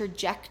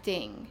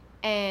interjecting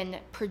and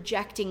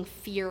projecting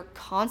fear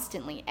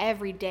constantly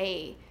every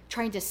day,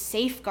 trying to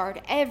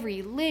safeguard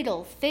every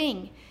little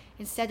thing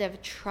instead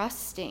of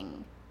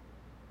trusting.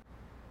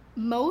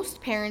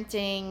 Most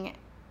parenting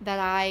that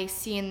I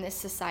see in this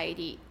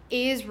society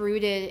is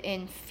rooted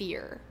in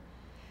fear,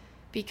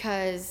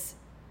 because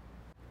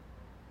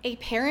a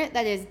parent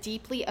that is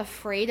deeply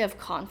afraid of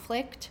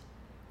conflict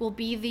will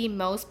be the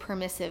most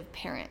permissive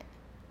parent.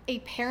 A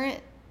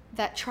parent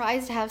that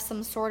tries to have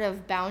some sort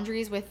of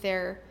boundaries with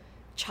their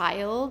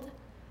child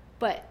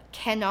but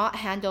cannot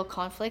handle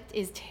conflict,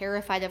 is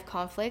terrified of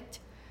conflict,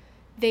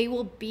 they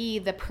will be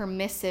the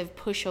permissive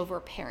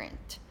pushover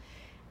parent.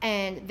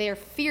 And their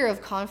fear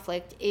of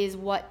conflict is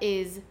what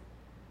is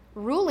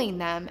ruling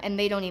them, and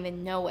they don't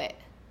even know it.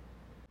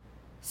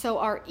 So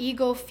our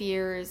ego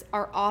fears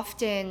are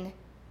often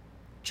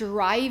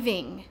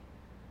driving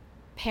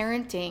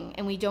parenting,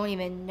 and we don't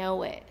even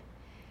know it.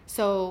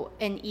 So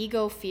an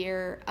ego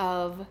fear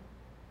of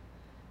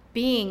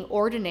being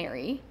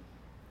ordinary,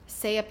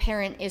 say a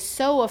parent is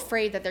so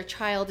afraid that their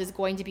child is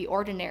going to be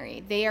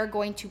ordinary, they are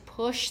going to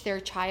push their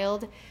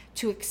child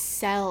to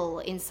excel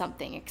in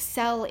something,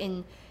 excel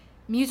in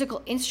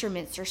musical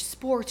instruments or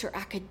sports or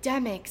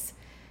academics,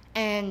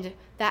 and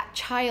that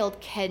child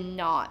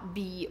cannot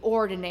be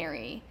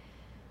ordinary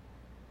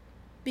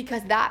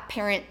because that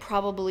parent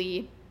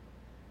probably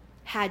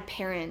had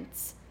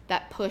parents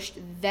that pushed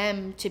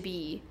them to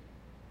be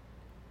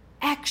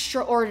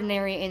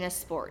extraordinary in a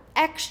sport,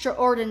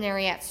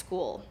 extraordinary at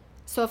school.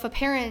 So if a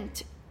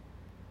parent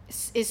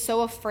is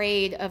so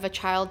afraid of a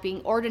child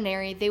being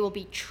ordinary, they will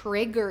be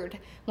triggered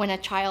when a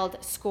child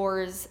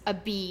scores a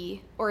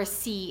B or a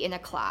C in a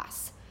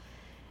class.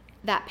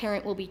 That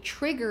parent will be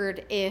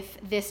triggered if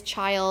this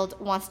child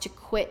wants to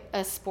quit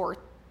a sport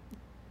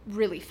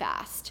really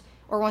fast,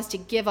 or wants to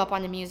give up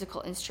on a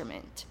musical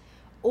instrument,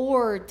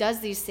 or does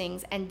these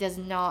things and does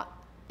not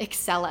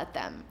excel at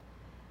them.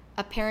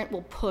 A parent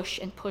will push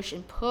and push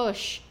and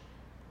push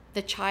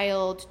the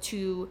child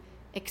to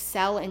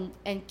excel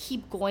and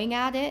keep going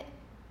at it,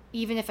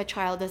 even if a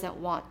child doesn't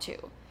want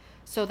to.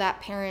 So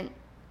that parent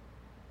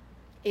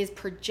is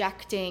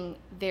projecting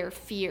their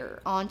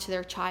fear onto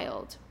their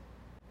child.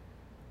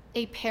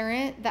 A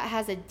parent that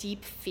has a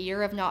deep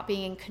fear of not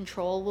being in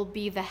control will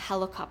be the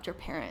helicopter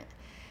parent.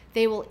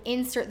 They will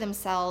insert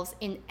themselves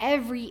in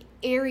every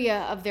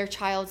area of their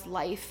child's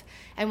life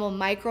and will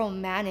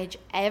micromanage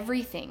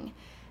everything,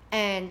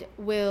 and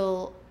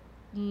will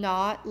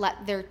not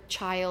let their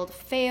child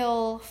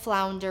fail,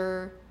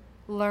 flounder,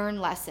 learn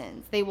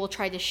lessons. They will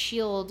try to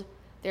shield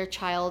their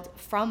child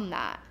from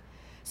that.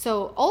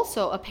 So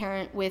also a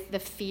parent with the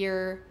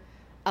fear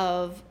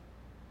of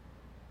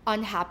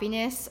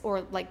unhappiness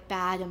or like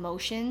bad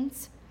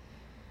emotions,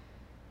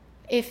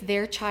 if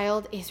their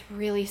child is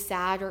really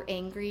sad or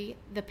angry,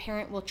 the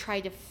parent will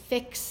try to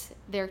fix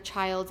their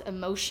child's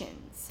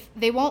emotions.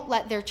 They won't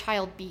let their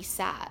child be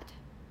sad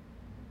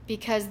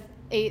because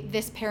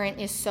this parent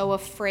is so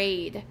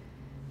afraid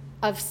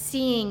of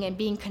seeing and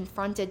being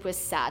confronted with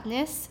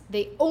sadness.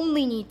 They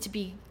only need to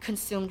be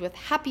consumed with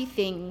happy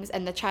things,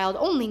 and the child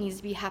only needs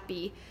to be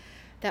happy,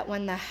 that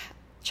when the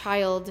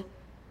child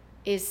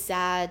is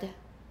sad,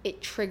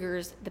 it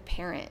triggers the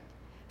parent.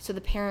 So the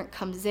parent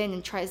comes in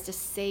and tries to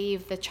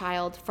save the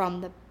child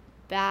from the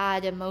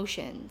bad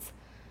emotions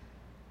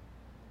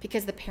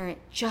because the parent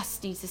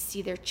just needs to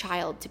see their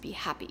child to be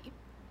happy.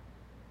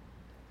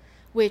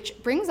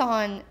 Which brings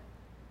on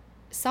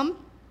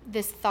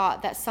this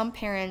thought that some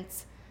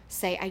parents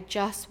say, I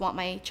just want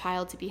my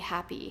child to be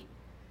happy.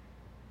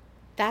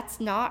 That's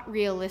not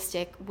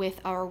realistic with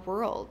our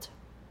world.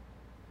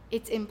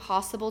 It's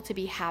impossible to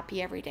be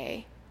happy every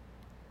day.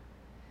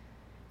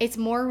 It's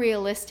more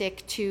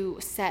realistic to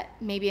set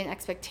maybe an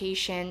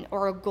expectation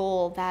or a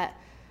goal that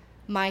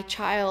my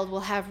child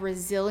will have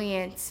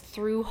resilience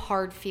through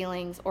hard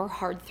feelings or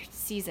hard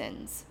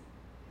seasons.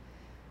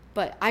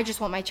 But I just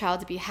want my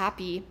child to be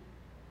happy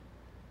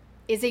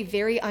is a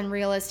very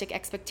unrealistic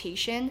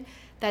expectation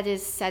that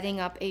is setting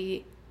up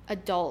a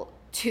adult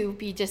to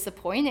be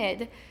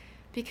disappointed,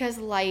 because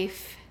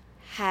life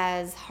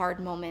has hard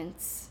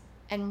moments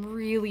and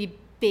really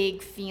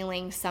big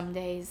feelings some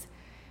days.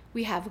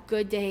 We have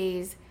good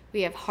days,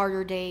 we have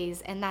harder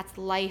days, and that's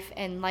life,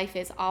 and life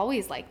is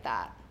always like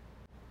that.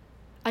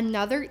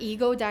 Another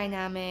ego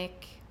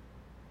dynamic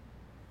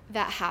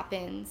that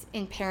happens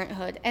in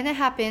parenthood, and it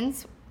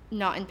happens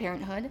not in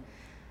parenthood,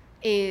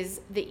 is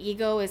the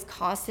ego is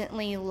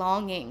constantly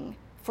longing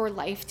for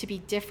life to be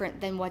different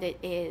than what it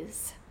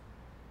is.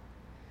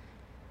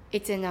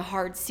 It's in a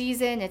hard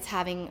season, it's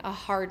having a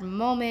hard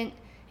moment,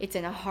 it's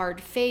in a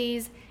hard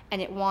phase,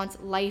 and it wants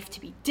life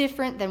to be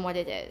different than what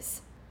it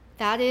is.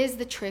 That is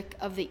the trick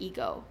of the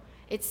ego.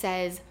 It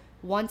says,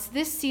 once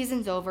this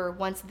season's over,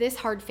 once this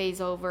hard phase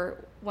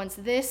over, once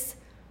this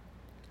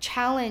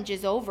challenge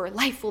is over,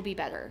 life will be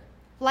better.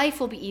 Life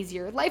will be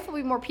easier. Life will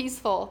be more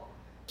peaceful.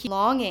 Keep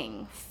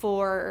longing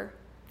for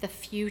the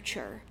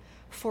future,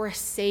 for a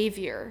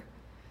savior,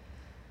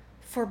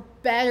 for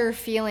better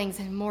feelings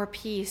and more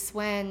peace,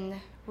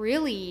 when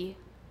really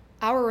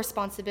our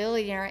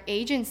responsibility and our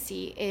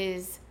agency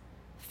is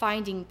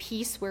finding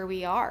peace where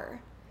we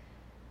are,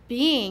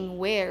 being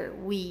where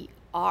we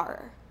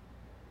are.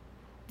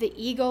 The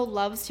ego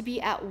loves to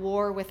be at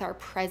war with our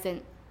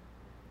present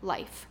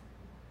life.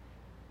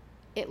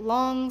 It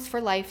longs for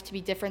life to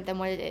be different than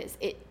what it is.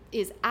 It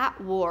is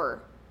at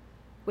war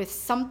with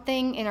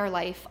something in our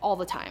life all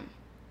the time.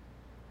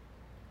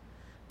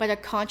 But a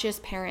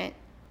conscious parent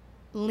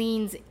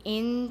leans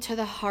into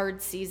the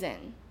hard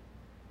season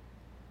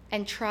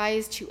and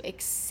tries to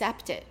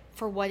accept it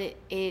for what it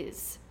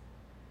is,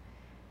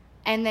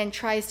 and then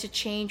tries to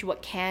change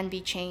what can be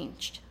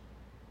changed.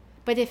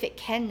 But if it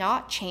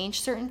cannot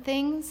change certain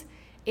things,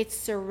 it's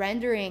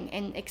surrendering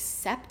and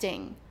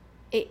accepting.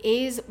 It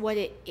is what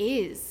it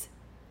is.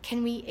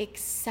 Can we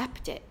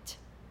accept it?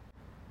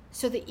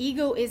 So the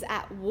ego is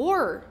at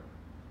war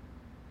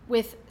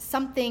with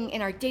something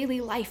in our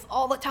daily life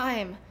all the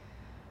time.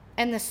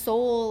 And the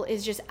soul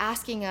is just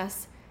asking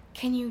us,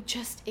 can you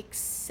just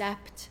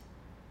accept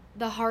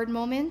the hard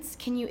moments?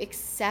 Can you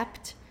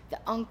accept the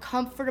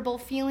uncomfortable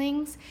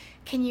feelings?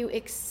 Can you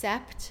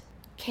accept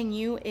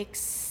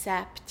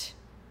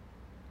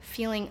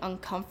feeling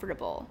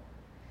uncomfortable?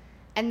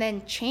 And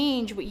then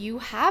change what you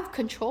have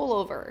control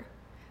over.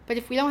 But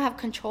if we don't have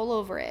control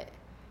over it,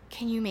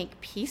 can you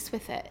make peace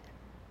with it?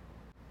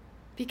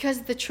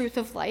 Because the truth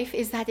of life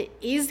is that it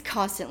is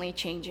constantly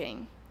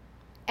changing.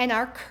 And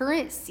our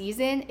current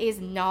season is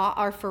not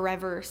our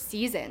forever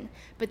season.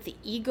 But the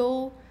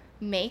ego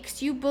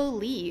makes you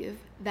believe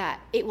that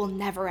it will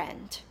never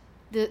end.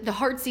 The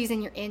hard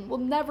season you're in will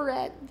never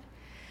end.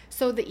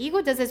 So the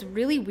ego does this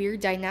really weird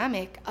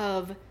dynamic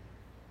of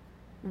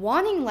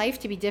wanting life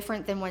to be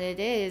different than what it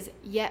is,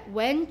 yet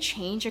when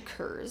change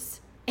occurs,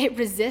 it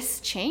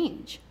resists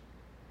change.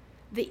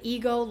 The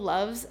ego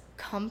loves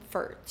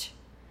comfort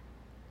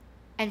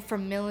and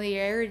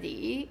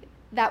familiarity,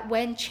 that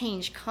when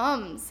change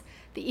comes,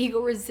 the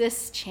ego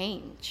resists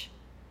change.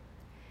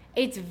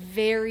 It's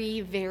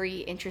very, very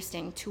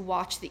interesting to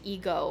watch the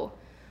ego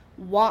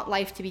want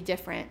life to be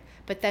different,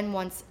 but then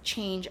once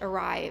change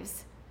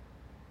arrives,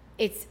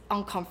 it's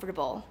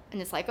uncomfortable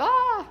and it's like,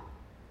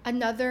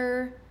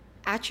 Another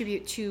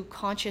attribute to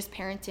conscious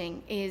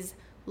parenting is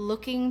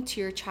looking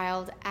to your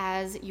child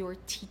as your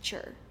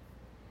teacher.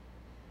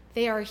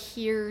 They are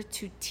here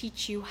to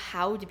teach you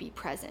how to be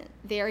present.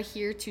 They are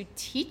here to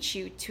teach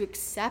you to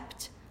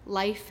accept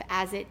life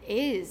as it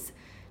is.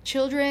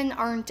 Children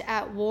aren't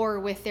at war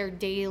with their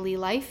daily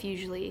life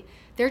usually.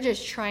 They're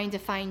just trying to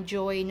find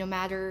joy no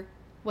matter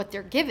what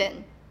they're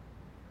given.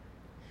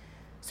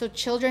 So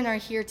children are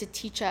here to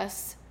teach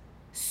us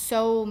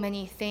so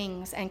many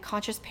things, and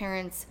conscious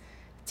parents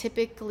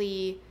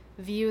typically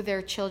view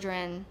their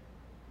children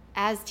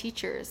as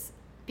teachers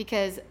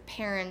because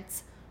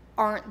parents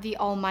aren't the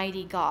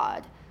almighty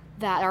God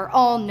that are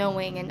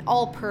all-knowing and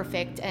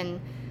all-perfect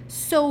and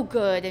so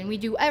good and we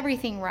do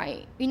everything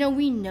right. We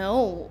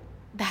know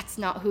that's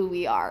not who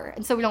we are,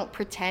 and so we don't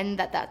pretend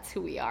that that's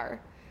who we are.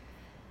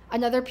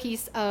 Another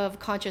piece of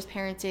conscious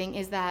parenting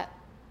is that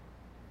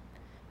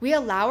we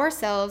allow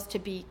ourselves to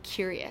be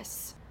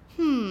curious.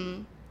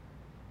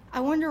 I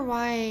wonder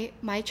why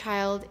my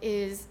child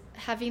is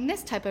having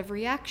this type of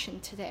reaction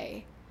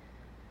today.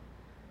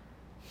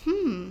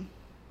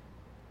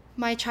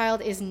 My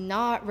child is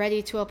not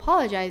ready to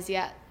apologize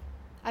yet.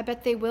 I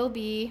bet they will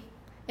be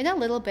in a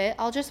little bit.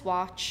 I'll just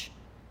watch.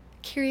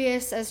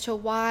 Curious as to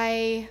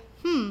why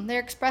they're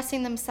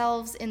expressing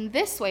themselves in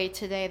this way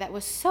today that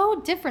was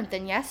so different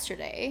than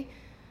yesterday.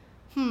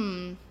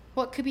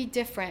 What could be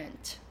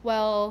different?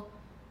 Well,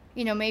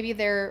 maybe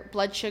their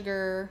blood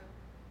sugar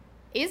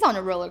is on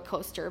a roller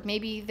coaster.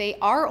 Maybe they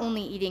are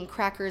only eating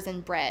crackers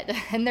and bread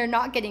and they're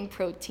not getting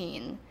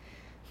protein.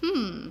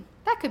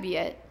 That could be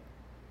it.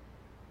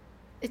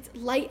 It's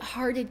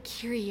lighthearted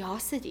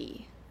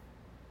curiosity.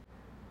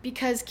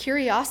 Because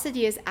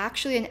curiosity is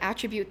actually an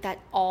attribute that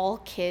all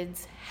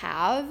kids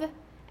have.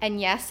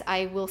 And yes,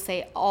 I will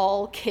say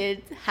all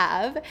kids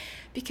have,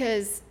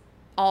 because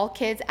all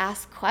kids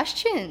ask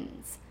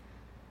questions.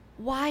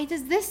 Why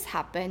does this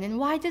happen? And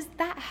why does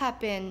that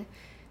happen?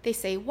 They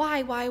say,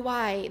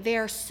 why? They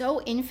are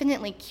so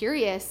infinitely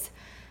curious.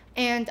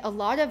 And a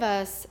lot of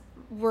us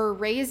were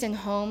raised in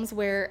homes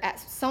where at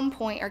some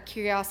point our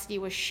curiosity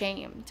was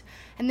shamed.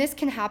 And this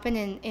can happen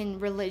in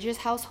religious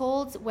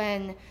households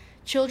when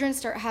children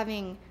start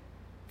having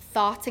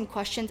thoughts and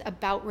questions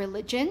about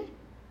religion,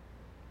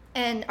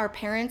 and our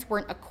parents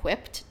weren't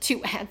equipped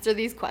to answer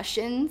these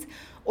questions,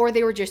 or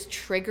they were just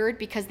triggered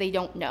because they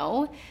don't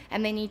know,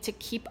 and they need to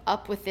keep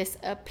up with this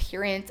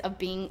appearance of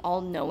being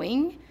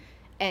all-knowing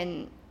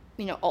and,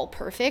 all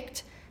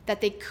perfect,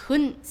 that they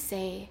couldn't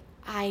say,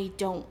 I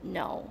don't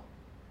know.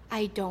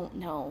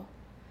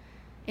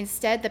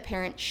 Instead, the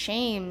parent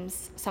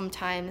shames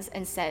sometimes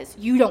and says,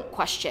 you don't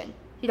question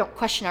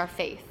our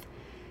faith.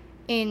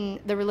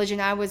 In the religion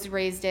I was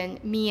raised in,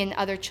 me and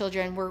other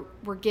children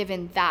were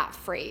given that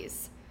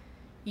phrase.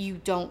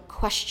 You don't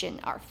question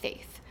our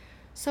faith.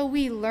 So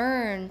we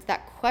learned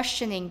that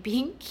questioning,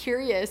 being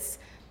curious,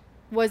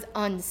 was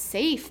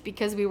unsafe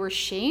because we were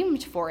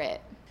shamed for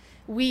it.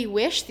 We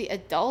wish the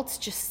adults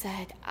just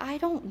said, I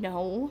don't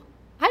know.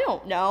 I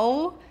don't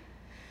know.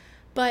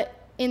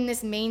 But in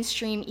this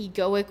mainstream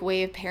egoic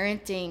way of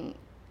parenting,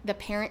 the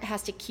parent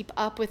has to keep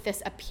up with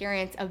this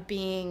appearance of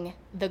being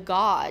the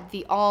God,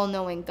 the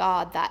all-knowing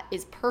God that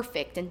is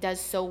perfect and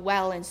does so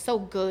well and so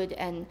good.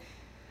 And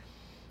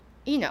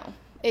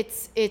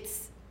it's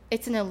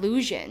an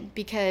illusion,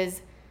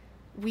 because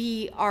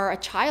we are a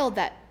child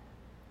that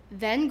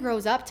then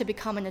grows up to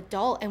become an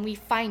adult, and we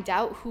find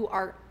out who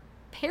our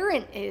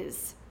parent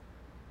is.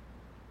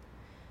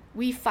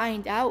 We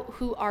find out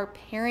who our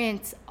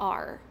parents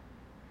are.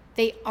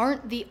 They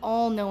aren't the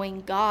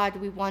all-knowing God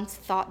we once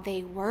thought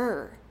they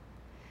were.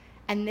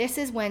 And this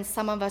is when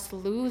some of us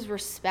lose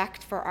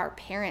respect for our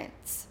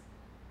parents,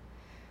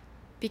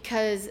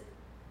 because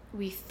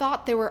we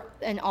thought they were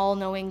an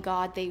all-knowing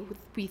God.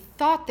 We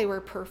thought they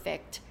were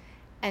perfect.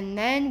 And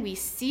then we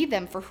see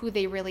them for who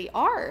they really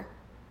are.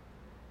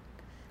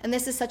 And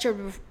this is such a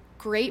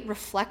great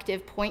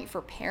reflective point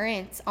for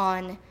parents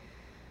on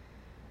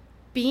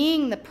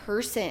being the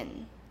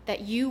person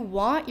that you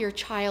want your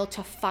child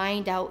to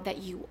find out that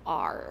you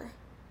are.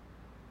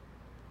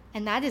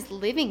 And that is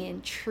living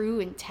in true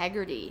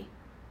integrity,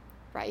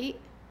 right?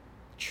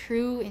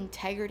 True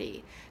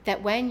integrity.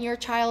 That when your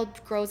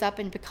child grows up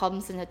and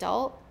becomes an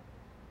adult,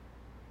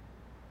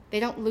 they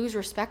don't lose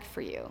respect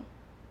for you.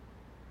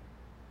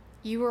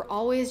 You were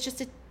always just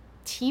a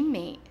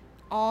teammate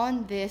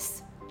on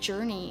this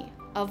journey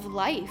of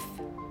life.